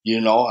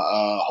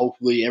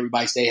 Hopefully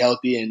everybody stay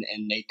healthy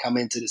and they come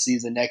into the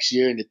season next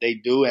year. And if they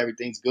do,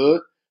 everything's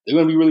good. They're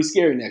going to be really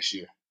scary next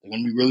year. They're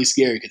going to be really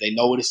scary because they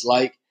know what it's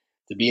like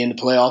to be in the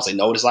playoffs. They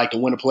know what it's like to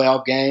win a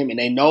playoff game, and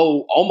they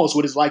know almost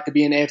what it's like to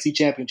be in the AFC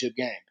Championship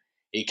game.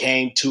 It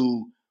came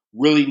to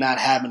really not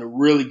having a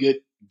really good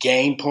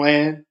game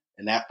plan,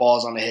 and that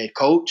falls on the head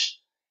coach.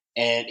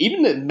 And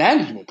even the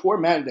management,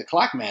 the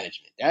clock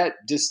management, that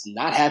just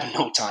not having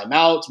no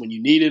timeouts when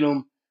you needed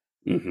them.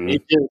 Mm-hmm.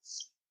 It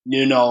just,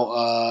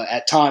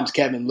 at times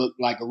Kevin looked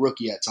like a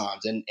rookie at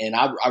times. And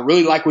I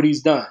really like what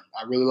he's done.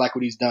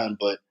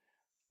 But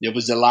there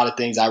was a lot of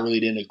things I really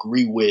didn't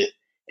agree with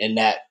in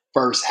that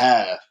first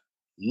half.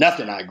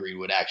 Nothing I agreed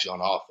with actually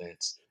on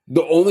offense.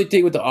 The only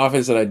thing with the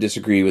offense that I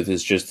disagree with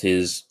is just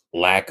his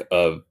lack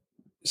of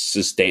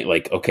sustain.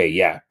 Like, okay,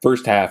 yeah,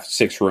 first half,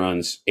 6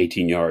 runs,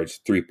 18 yards,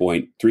 3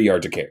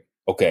 yards a carry.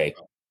 Okay.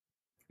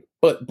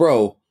 But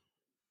bro,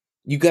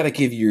 you gotta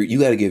give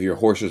your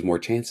horses more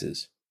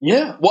chances.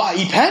 Yeah. Why?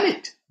 He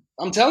panicked.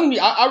 I'm telling you,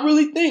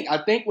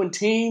 I think when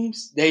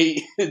teams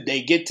they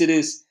get to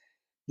this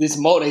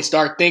mode, they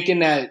start thinking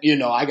that, we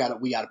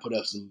gotta put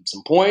up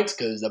some points,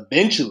 because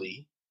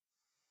eventually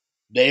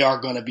they are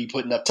gonna be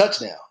putting up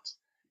touchdowns.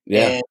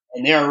 Yeah.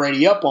 And they're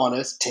already up on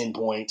us 10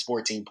 points,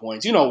 14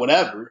 points,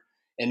 whatever.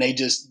 And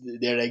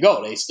there they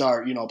go. They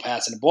start,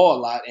 passing the ball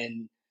a lot.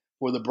 And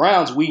for the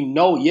Browns, we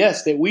know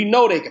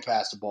they can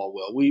pass the ball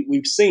well.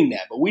 We've seen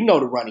that, but we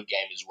know the running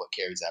game is what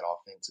carries that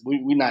offense.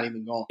 We're not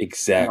even going.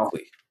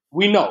 Exactly.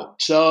 We know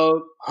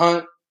Chubb,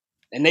 Hunt,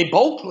 and they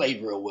both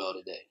played real well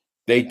today.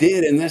 They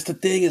did. And that's the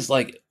thing, is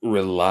like,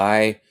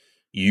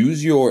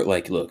 use your,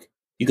 like, look,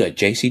 you got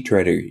JC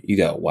Treader, you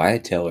got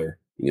Wyatt Teller,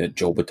 you got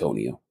Joe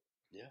Bitonio.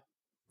 Yeah.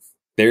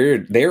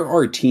 There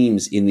are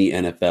teams in the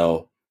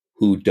NFL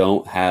who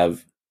don't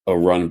have a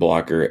run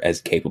blocker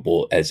as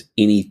capable as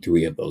any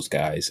 3 of those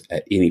guys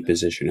at any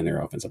position in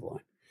their offensive line.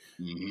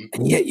 Mm-hmm.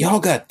 And yet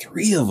y'all got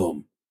 3 of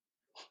them.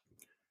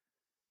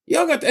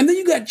 And then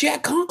you got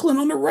Jack Conklin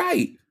on the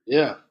right.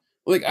 Yeah.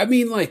 Like, I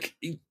mean, like,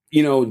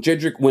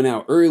 Jedrick went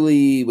out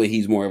early, but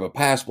he's more of a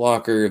pass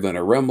blocker than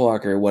a run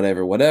blocker,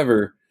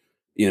 whatever.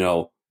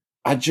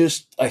 I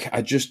just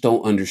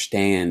don't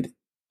understand.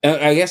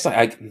 I guess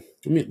let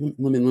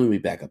me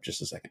back up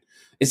just a second.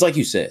 It's like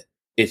you said.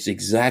 It's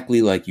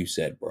exactly like you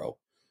said, bro.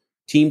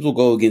 Teams will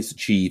go against the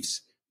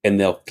Chiefs and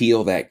they'll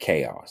feel that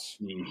chaos.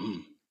 Mm-hmm.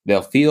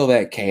 They'll feel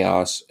that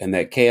chaos, and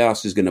that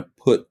chaos is going to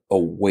put a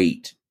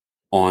weight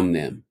on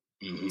them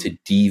to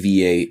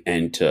deviate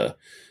and to,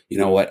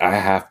 I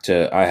have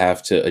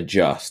to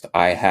adjust.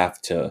 I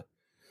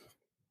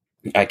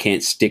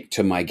can't stick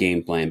to my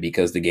game plan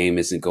because the game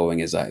isn't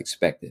going as I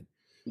expected.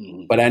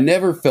 Mm-hmm. But I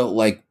never felt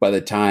like by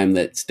the time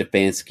that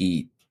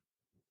Stefanski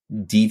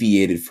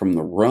deviated from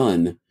the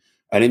run,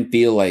 I didn't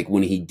feel like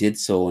when he did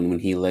so and when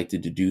he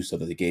elected to do so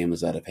that the game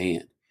was out of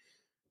hand.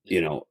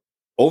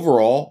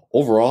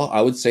 Overall, I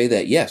would say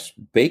that, yes,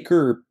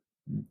 Baker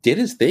did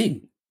his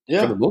thing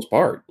for the most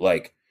part.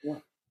 Like,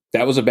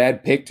 that was a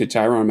bad pick to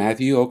Tyrann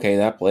Mathieu. Okay,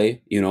 that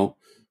play,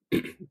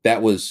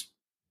 that was,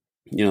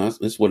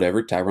 it's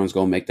whatever. Tyrann's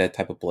going to make that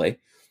type of play.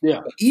 Yeah.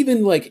 But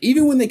even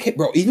when they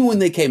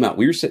came out,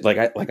 we were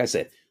like I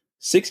said,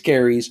 6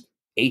 carries,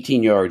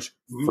 18 yards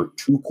Mhm. for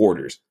 2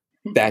 quarters.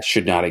 That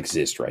should not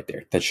exist right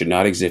there. That should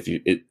not exist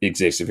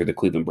if you're the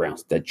Cleveland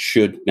Browns. That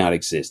should not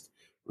exist,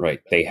 right?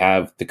 They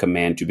have the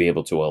command to be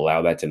able to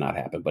allow that to not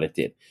happen, but it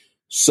did.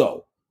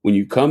 So when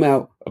you come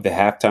out of the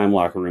halftime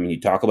locker room and you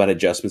talk about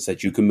adjustments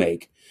that you can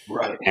make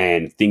Right.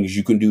 and things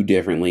you can do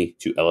differently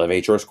to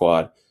elevate your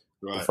squad,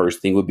 the Right.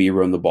 first thing would be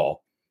run the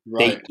ball.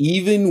 Right. They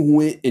even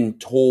went and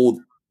told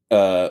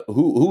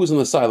who was on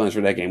the sidelines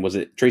for that game? Was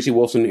it Tracy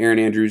Wolfson, Aaron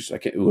Andrews?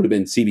 It would have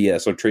been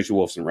CBS or Tracy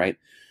Wolfson, right?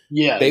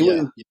 Yeah. They yeah.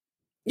 went.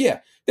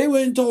 Yeah, they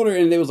went and told her,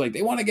 and they was like,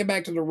 they want to get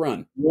back to the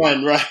run.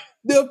 Run. Right.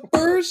 The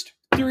first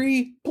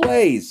 3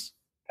 plays,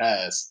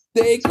 Pass.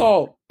 they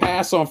call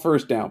pass on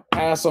first down,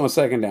 pass on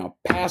second down,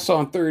 pass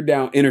on third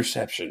down,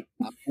 interception.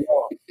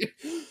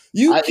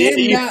 You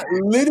cannot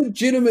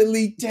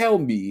legitimately tell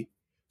me.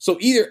 So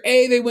either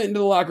A, they went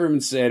into the locker room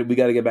and said, we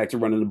got to get back to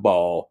running the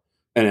ball,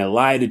 and I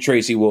lied to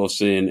Tracy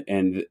Wolfson.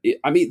 And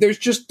I mean, there's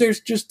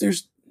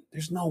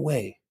no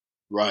way.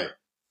 Right.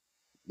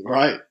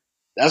 Right.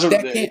 That's what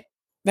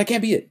that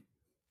can't be it.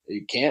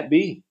 It can't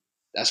be.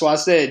 That's why I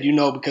said,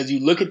 because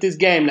you look at this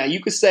game now.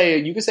 You could say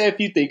a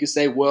few things. You could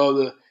say,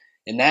 well,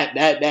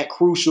 that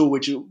crucial,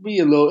 which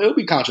it'll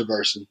be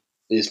controversial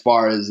as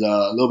far as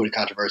a little bit of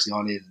controversy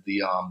on it.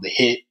 The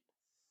hit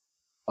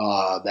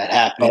that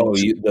happened. Oh,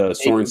 the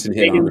Sorensen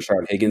hit on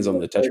Rashard Higgins on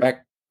the touchback.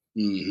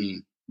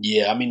 Mm-hmm.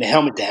 Yeah, I mean the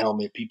helmet to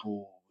helmet.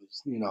 People,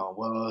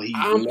 well, he.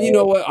 You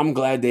know what? I'm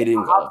glad they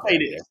didn't. I'll say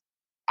this.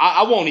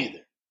 I won't either.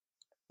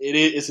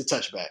 It's a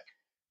touchback.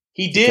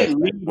 He did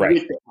lead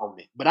with the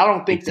helmet, but I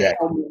don't think the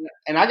helmet.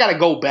 And I got to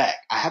go back.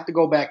 I have to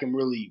go back and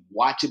really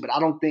watch it, but I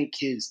don't think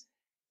his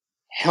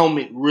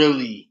helmet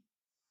really.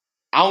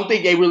 I don't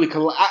think they really.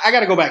 I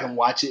got to go back and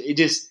watch it.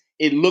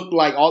 It looked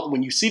like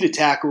when you see the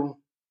tackle,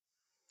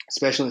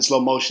 especially in slow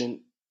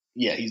motion.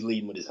 Yeah, he's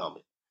leading with his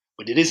helmet,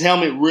 but did his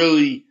helmet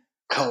really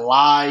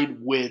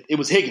collide with? It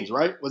was Higgins,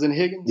 right? Wasn't it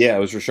Higgins? Yeah, it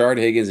was Rashard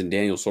Higgins and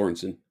Daniel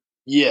Sorensen.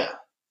 Yeah.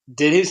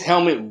 Did his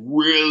helmet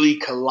really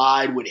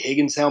collide with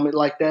Higgins' helmet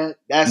like that?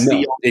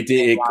 It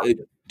did.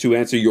 To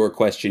answer your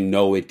question,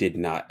 no, it did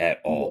not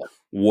at all. Yeah.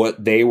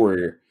 What they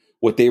were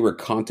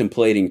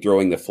contemplating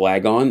throwing the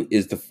flag on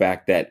is the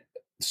fact that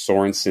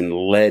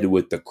Sorensen led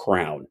with the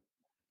crown.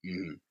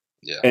 Mm-hmm.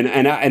 Yeah,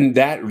 and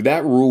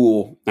that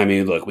rule. I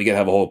mean, look, we could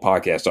have a whole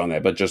podcast on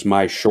that, but just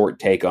my short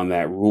take on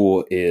that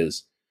rule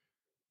is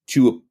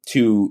to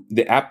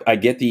the app.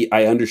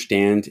 I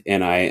understand,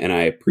 and I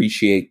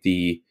appreciate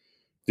the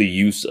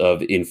use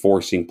of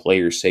enforcing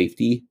player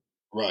safety.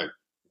 Right.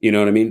 You know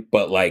what I mean?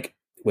 But like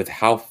with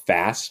how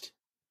fast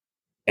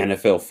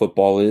NFL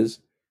football is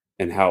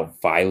and how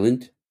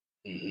violent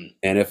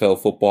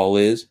NFL football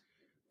is,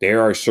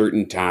 there are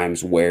certain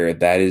times where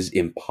that is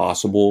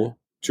impossible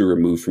to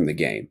remove from the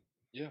game.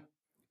 Yeah.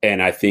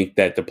 And I think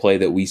that the play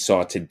that we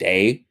saw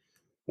today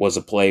was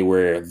a play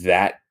where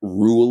that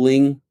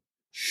ruling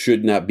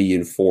should not be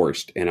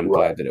enforced. And I'm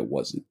glad that it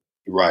wasn't.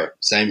 Right.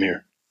 Same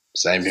here.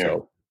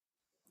 So,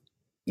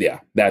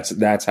 yeah,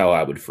 that's how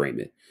I would frame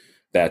it.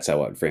 That's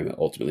how I'd frame it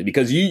ultimately.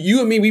 Because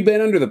you and me, we've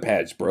been under the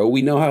pads, bro.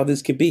 We know how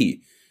this could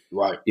be.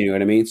 Right. You know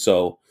what I mean?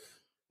 So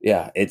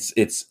yeah, it's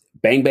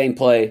bang bang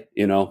play,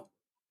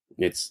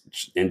 It's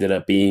ended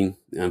up being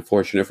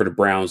unfortunate for the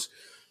Browns.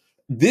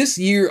 This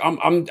year,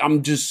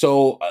 I'm just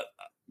so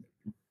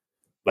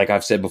like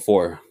I've said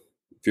before,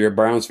 if you're a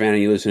Browns fan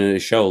and you listen to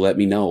this show, let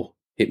me know.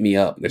 Hit me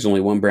up. There's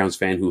only one Browns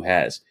fan who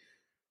has.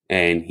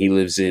 And he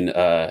lives in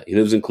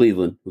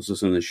Cleveland, who's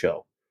listening to the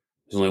show.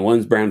 There's only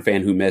one Brown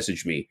fan who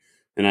messaged me,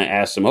 and I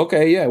asked him,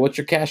 okay, yeah, what's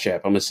your Cash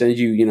App? I'm gonna send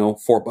you,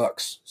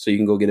 $4 so you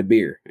can go get a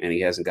beer. And he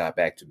hasn't got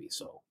back to me,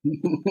 so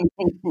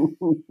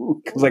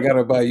because I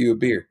gotta buy you a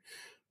beer.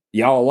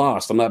 Y'all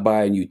lost. I'm not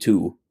buying you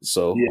 2,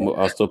 so yeah.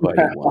 I'll still buy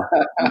you 1.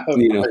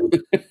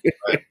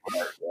 Right.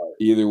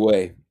 Either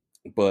way,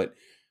 but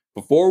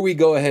before we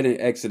go ahead and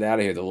exit out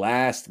of here, the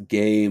last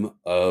game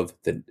of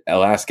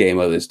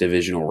this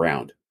divisional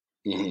round,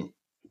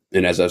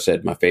 and as I've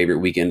said, my favorite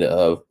weekend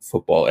of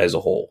football as a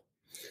whole.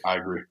 I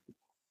agree.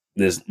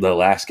 The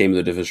last game of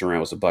the division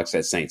round was the Bucs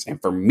at Saints,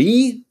 and for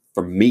me,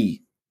 this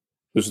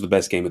was the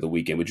best game of the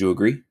weekend. Would you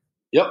agree?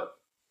 Yep,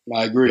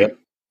 I agree. Yep.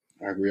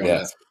 I agree on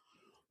that.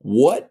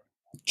 What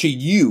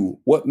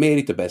made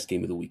it the best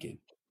game of the weekend?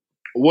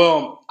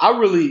 Well,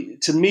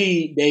 to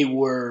me, they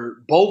were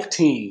both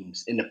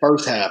teams in the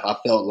first half. I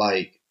felt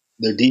like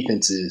their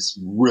defenses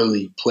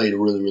really played a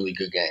really, really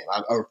good game.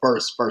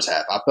 First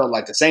half, I felt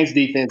like the Saints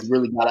defense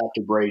really got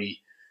after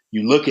Brady.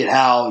 You look at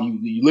how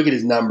you look at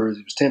his numbers.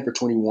 It was 10 for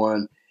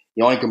 21.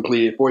 He only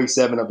completed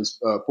 47% of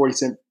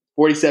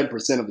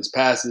his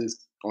passes,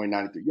 only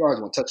 93 yards,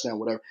 1 touchdown,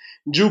 whatever.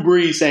 Drew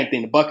Brees, same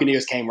thing. The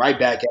Buccaneers came right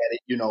back at it.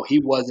 He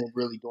wasn't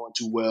really doing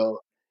too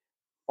well.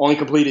 Only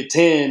completed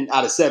 10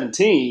 out of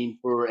 17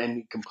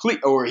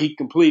 he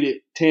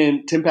completed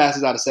 10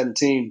 passes out of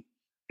 17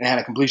 and had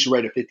a completion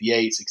rate of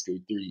 58,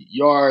 63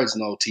 yards,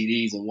 no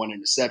TDs, and 1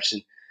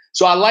 interception.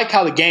 So I like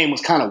how the game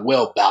was kind of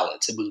well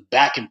balanced. It was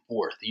back and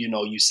forth.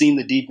 You've seen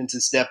the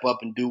defenses step up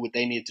and do what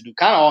they needed to do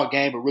kind of all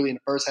game, but really in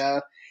the first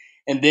half.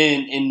 And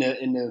then in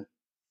the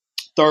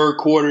third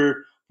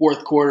quarter,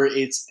 fourth quarter,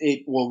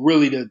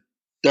 really the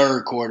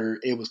third quarter,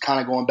 it was kind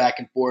of going back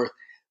and forth.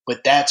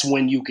 But that's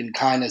when you can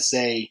kind of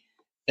say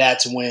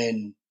that's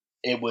when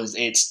it was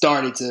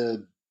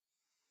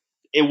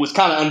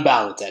kind of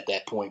unbalanced at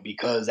that point,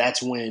 because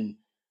that's when,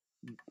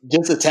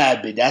 just a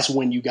tad bit, that's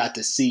when you got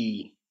to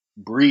see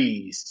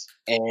Breeze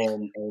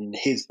and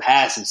his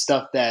passes,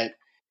 stuff that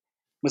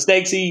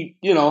mistakes he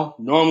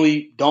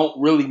normally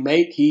don't really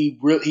make. He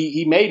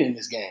made in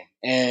this game,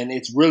 and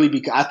it's really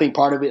because I think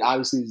part of it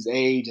obviously is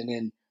age, and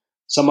then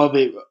some of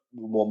it,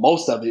 well,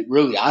 most of it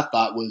really I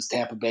thought was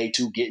Tampa Bay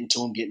too, getting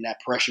to him, getting that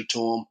pressure to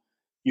him,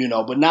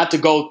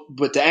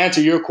 But to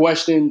answer your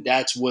question,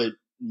 that's what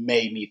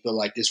made me feel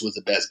like this was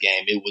the best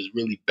game. It was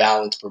really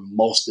balanced for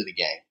most of the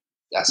game.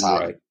 That's how,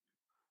 Right.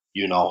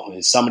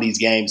 in some of these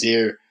games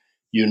here,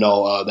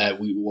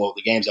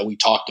 the games that we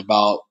talked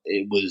about,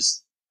 it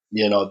was,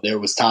 there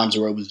was times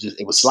where it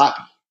was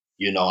sloppy,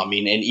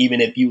 and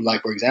even if you,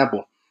 like, for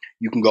example,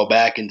 you can go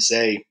back and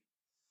say,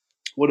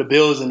 well, the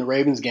Bills and the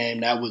Ravens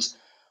game, that was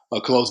a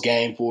close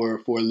game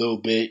for a little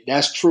bit.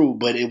 That's true,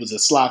 but it was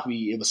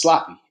sloppy.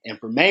 And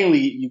for mainly,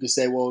 you could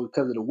say, well,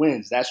 because of the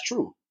wins, that's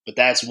true. But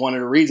that's one of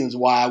the reasons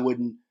why I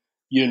wouldn't,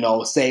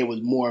 say it was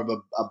more of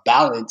a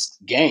balanced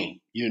game,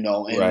 and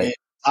Right. then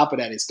on top of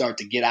that, it started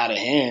to get out of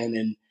hand.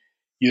 And,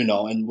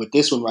 and with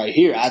this one right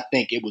here, I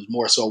think it was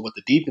more so what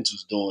the defense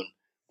was doing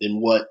than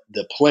what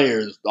the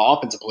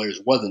offensive players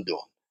wasn't doing.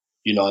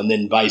 And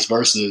then vice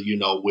versa,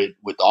 with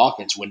the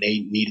offense, when they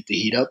needed to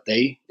heat up,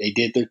 they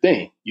did their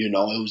thing. It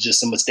was just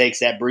some mistakes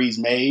that Breeze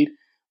made,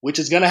 which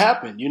is going to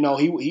happen.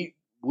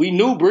 We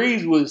knew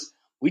Breeze was.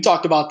 We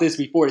talked about this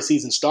before the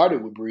season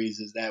started with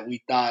Breeze, is that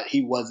we thought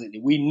he wasn't.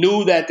 We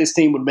knew that this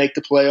team would make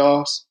the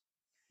playoffs,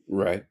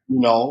 Right.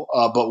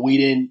 but we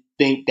didn't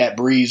think that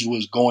Breeze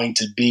was going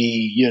to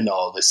be,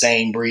 the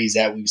same Breeze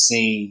that we've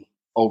seen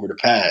over the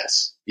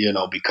past,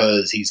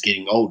 because he's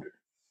getting older.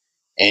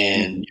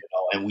 And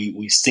and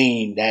we've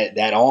seen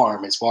that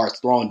arm, as far as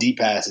throwing deep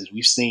passes,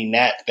 we've seen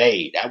that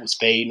fade. That was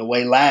fading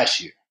away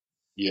last year,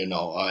 and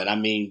I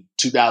mean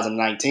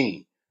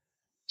 2019.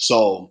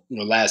 So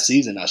last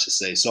season, I should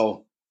say.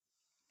 So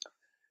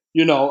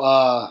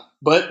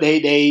but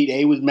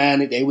they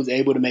was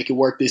able to make it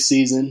work this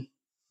season.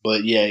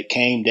 But yeah, it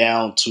came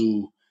down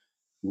to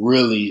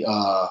really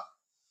the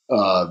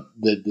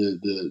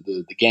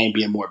game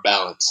being more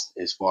balanced,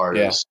 as far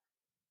as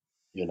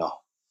being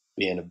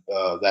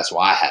that's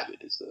why I have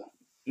it as a.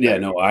 Yeah,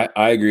 no,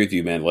 I agree with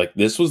you, man. Like,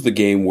 this was the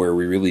game where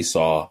we really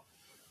saw,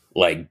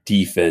 like,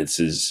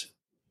 defenses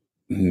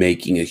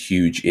making a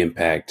huge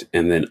impact,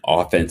 and then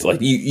offense. Like,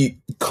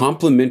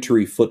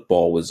 complementary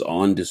football was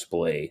on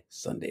display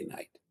Sunday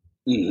night.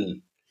 Mm-hmm.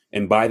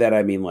 And by that,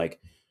 I mean, like,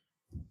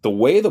 the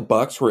way the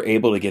Bucs were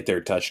able to get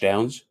their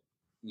touchdowns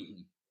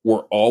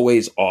were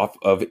always off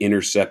of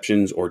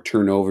interceptions or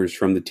turnovers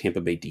from the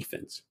Tampa Bay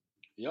defense.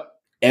 Yep.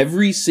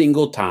 Every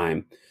single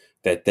time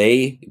that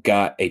they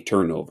got a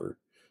turnover,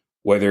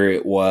 whether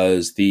it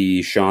was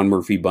the Sean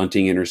Murphy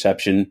Bunting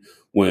interception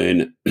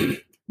when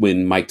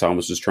Mike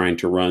Thomas was trying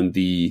to run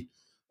the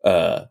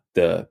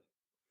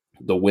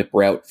whip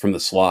route from the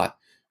slot,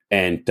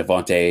 and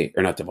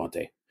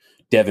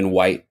Devin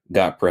White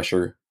got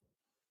pressure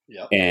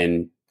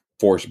and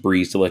forced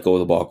Breeze to let go of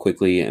the ball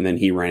quickly, and then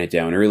he ran it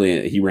down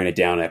early. He ran it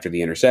down after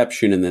the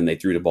interception, and then they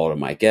threw the ball to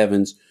Mike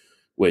Evans,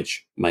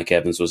 which Mike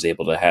Evans was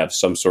able to have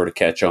some sort of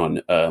catch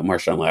on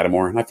Marshawn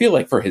Lattimore. And I feel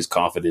like for his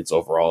confidence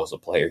overall as a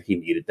player, he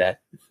needed that.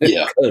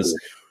 Yeah. Because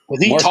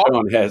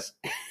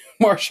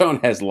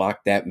Marshawn has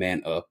locked that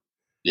man up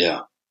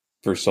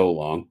for so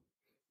long.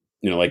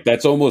 Like,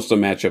 that's almost a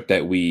matchup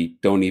that we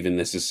don't even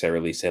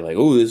necessarily say, like,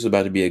 oh, this is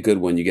about to be a good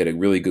one. You get a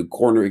really good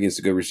corner against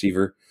a good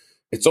receiver.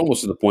 It's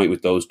almost to the point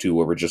with those two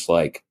where we're just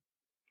like,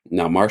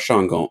 now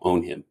Marshawn gonna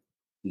own him.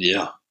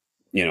 Yeah.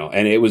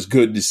 And it was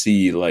good to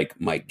see, like,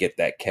 Mike get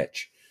that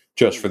catch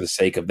just for the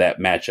sake of that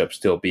matchup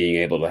still being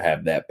able to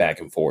have that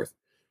back and forth.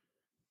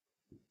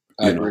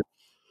 I agree.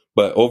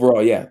 But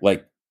overall, yeah,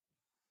 like,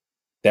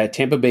 that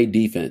Tampa Bay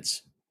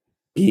defense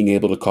being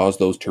able to cause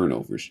those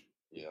turnovers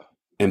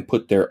and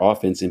put their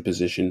offense in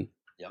position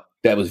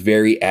that was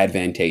very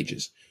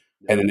advantageous.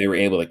 And then they were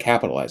able to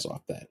capitalize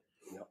off that.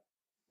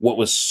 What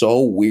was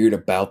so weird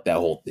about that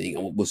whole thing,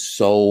 and what was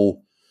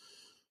so,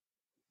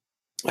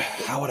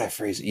 how would I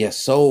phrase it? Yeah,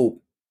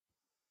 so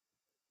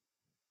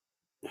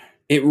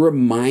it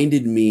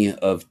reminded me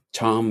of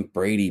Tom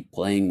Brady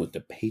playing with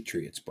the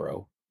Patriots,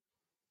 bro.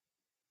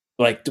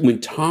 Like, when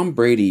Tom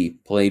Brady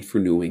played for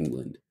New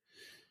England,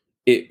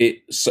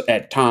 it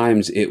at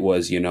times it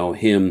was,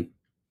 him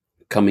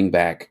coming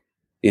back,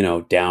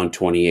 down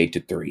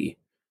 28-3,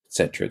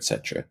 et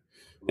cetera,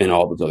 and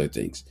all those other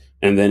things.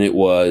 And then it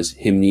was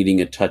him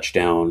needing a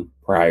touchdown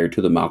prior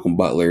to the Malcolm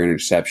Butler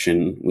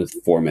interception with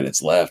 4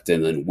 minutes left,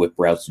 and then whip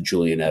routes to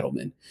Julian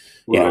Edelman.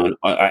 Right.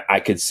 I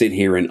could sit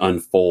here and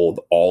unfold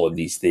all of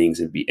these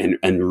things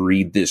and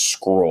read this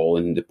scroll,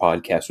 and the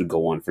podcast would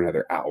go on for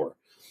another hour.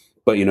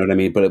 But you know what I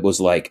mean? But it was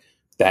like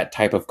that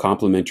type of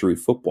complimentary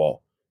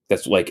football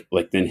That's like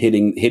then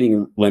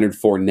hitting Leonard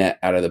Fournette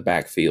out of the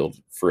backfield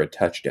for a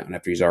touchdown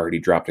after he's already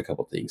dropped a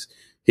couple things.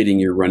 Hitting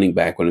your running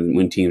back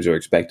when teams are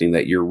expecting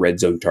that your red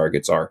zone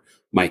targets are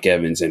Mike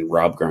Evans and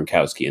Rob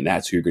Gronkowski, and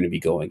that's who you're going to be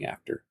going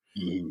after.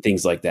 Mm-hmm.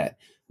 Things like that.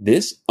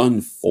 This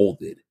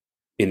unfolded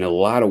in a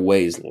lot of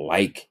ways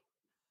like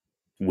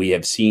we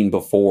have seen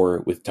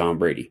before with Tom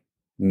Brady.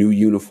 New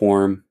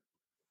uniform,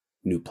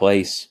 new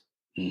place,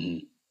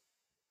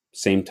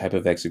 same type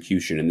of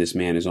execution, and this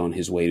man is on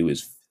his way to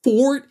his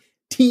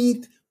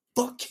 14th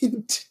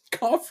fucking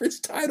conference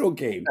title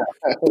game.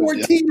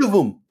 14 of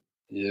them.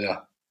 Yeah.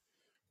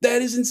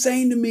 That is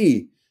insane to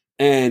me.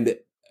 And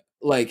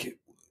like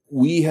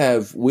we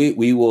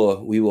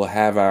will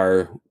have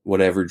our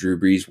whatever Drew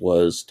Brees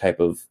was type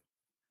of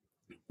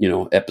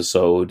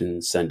episode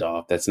and send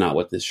off. That's not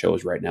what this show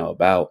is right now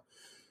about.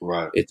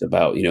 Right. It's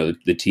about,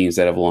 the teams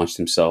that have launched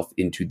themselves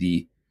into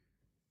the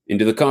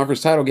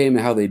conference title game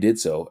and how they did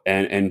so.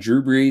 And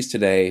Drew Brees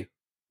today,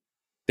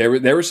 there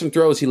were some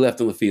throws he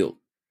left on the field.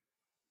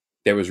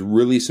 There was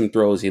really some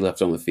throws he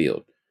left on the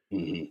field.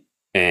 Mm-hmm.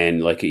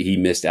 And like he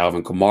missed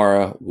Alvin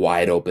Kamara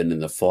wide open in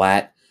the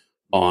flat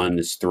on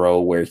this throw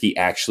where he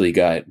actually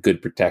got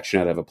good protection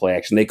out of a play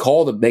action. They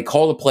call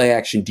the play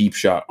action deep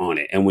shot on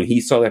it. And when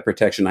he saw that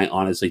protection, I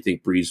honestly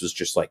think Brees was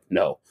just like,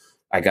 no,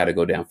 I got to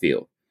go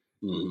downfield.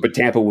 Mm-hmm. But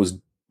Tampa was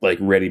like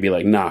ready to be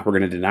like, nah, we're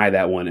going to deny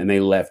that one. And they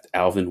left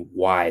Alvin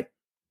wide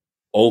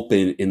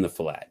open in the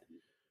flat.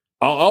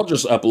 I'll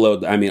just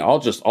upload. I mean, I'll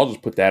just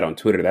put that on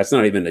Twitter. That's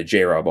not even a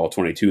J-Rob all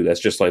 22. That's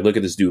just like, look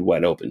at this dude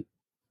wide open.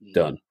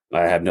 Done.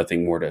 I have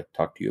nothing more to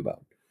talk to you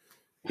about.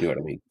 You know what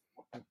I mean?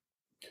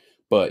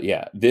 But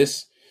yeah,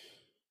 this,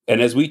 and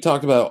as we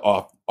talked about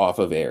off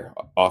of air,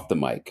 off the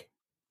mic,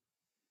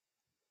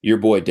 your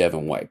boy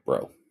Devin White,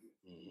 bro.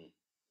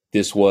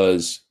 This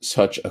was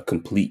such a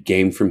complete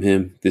game from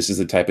him. This is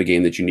the type of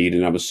game that you need,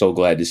 and I was so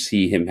glad to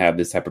see him have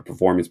this type of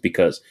performance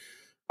because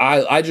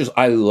I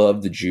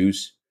love the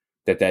juice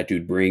that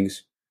dude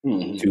brings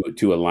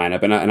to a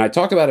lineup. And I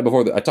talked about it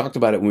before. I talked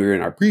about it when we were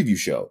in our preview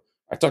show.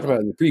 I talked about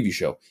it in the preview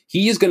show.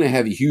 He is going to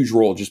have a huge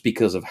role just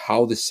because of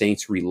how the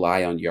Saints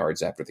rely on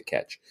yards after the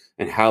catch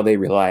and how they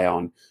rely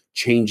on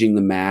changing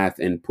the math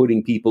and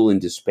putting people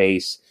into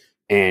space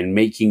and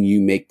making you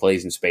make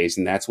plays in space.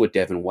 And that's what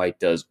Devin White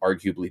does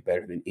arguably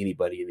better than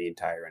anybody in the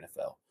entire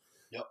NFL.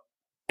 Yep.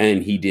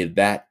 And he did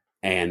that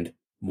and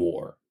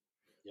more.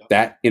 Yep.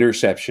 That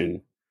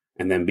interception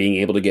and then being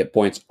able to get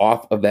points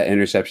off of that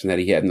interception that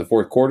he had in the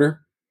fourth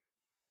quarter,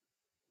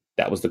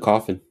 that was the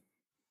coffin.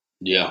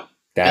 Yeah.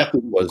 That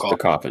was the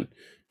coffin.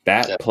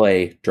 That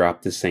play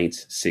dropped the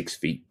Saints 6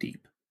 feet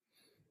deep.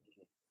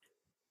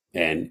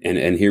 And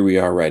here we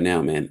are right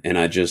now, man. And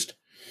I just,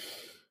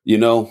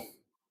 we're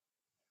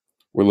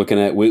looking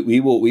at we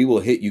will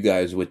hit you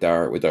guys with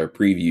our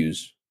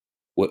previews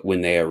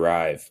when they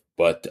arrive.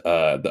 But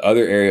the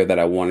other area that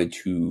I wanted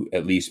to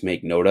at least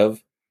make note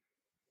of,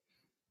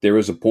 there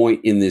was a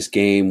point in this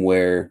game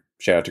where,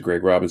 shout out to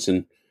Greg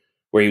Robinson,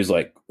 where he was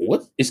like,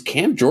 "What is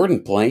Cam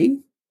Jordan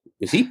playing?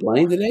 Is he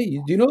playing today?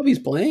 Do you know if he's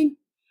playing?"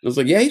 I was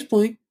like, "Yeah, he's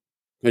playing."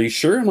 "Are you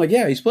sure?" I'm like,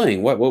 "Yeah, he's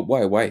playing." Why?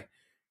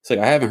 It's like,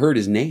 I haven't heard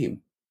his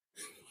name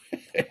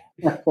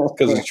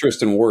because it's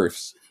Tristan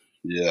Wirfs.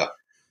 Yeah.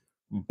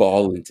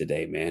 Balling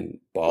today, man.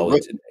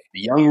 Balling today.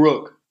 The young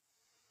rook.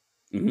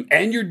 Mm-hmm.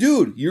 And your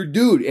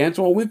dude,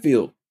 Antoine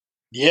Winfield.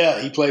 Yeah,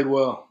 he played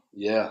well.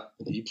 Yeah,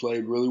 he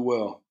played really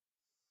well.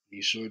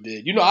 He sure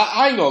did.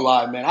 I ain't gonna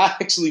lie, man. I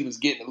actually was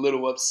getting a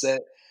little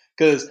upset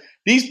because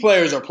these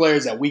players are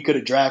players that we could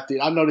have drafted.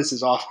 I know this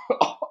is off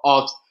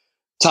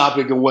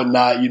topic and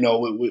whatnot,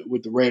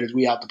 with the Raiders.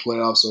 We out the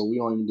playoffs, so we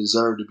don't even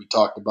deserve to be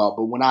talked about.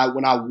 But when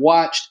I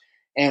watched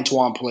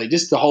Antoine play,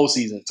 just the whole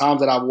season,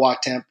 times that I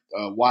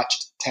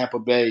watched Tampa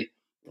Bay,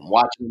 and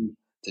watching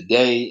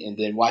today, and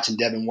then watching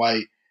Devin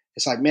White,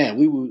 it's like, man,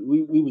 we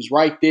was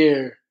right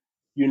there,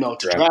 to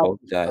draft both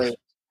guys.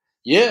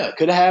 Yeah,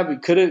 could have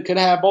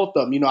had both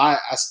of them. I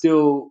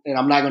still, and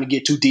I'm not going to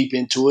get too deep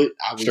into it.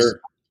 I was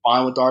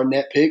fine with our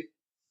net pick.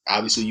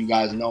 Obviously, you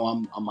guys know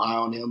I'm higher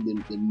on him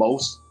than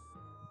most.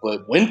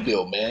 But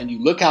Winfield, man,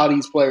 you look how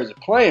these players are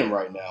playing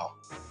right now.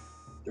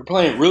 They're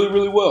playing really,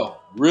 really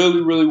well.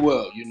 Really, really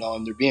well,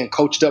 and they're being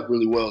coached up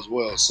really well as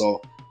well.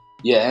 So,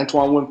 yeah,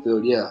 Antoine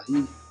Winfield, yeah,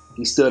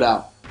 he stood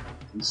out.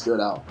 He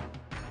stood out.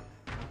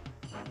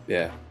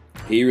 Yeah,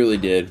 he really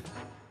did.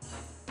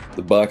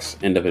 The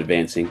Bucs end up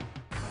advancing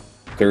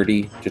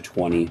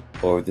 30-20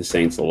 over the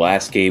Saints. The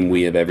last game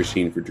we have ever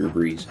seen for Drew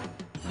Brees.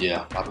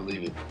 Yeah, I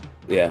believe it.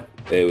 Yeah,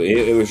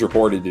 it was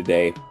reported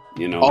today.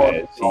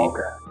 Okay.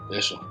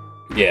 Official.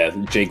 Yeah,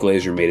 Jay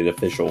Glazer made it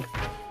official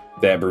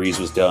that Brees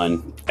was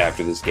done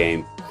after this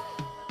game.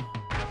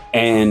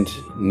 And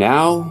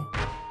now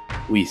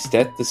we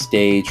set the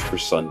stage for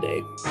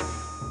Sunday.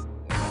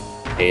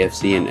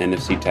 AFC and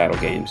NFC title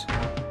games,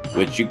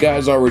 which you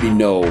guys already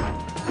know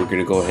we're going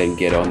to go ahead and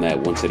get on that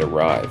once it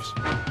arrives.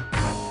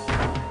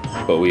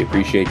 But we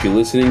appreciate you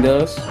listening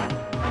to us.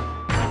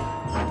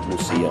 We'll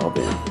see y'all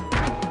then.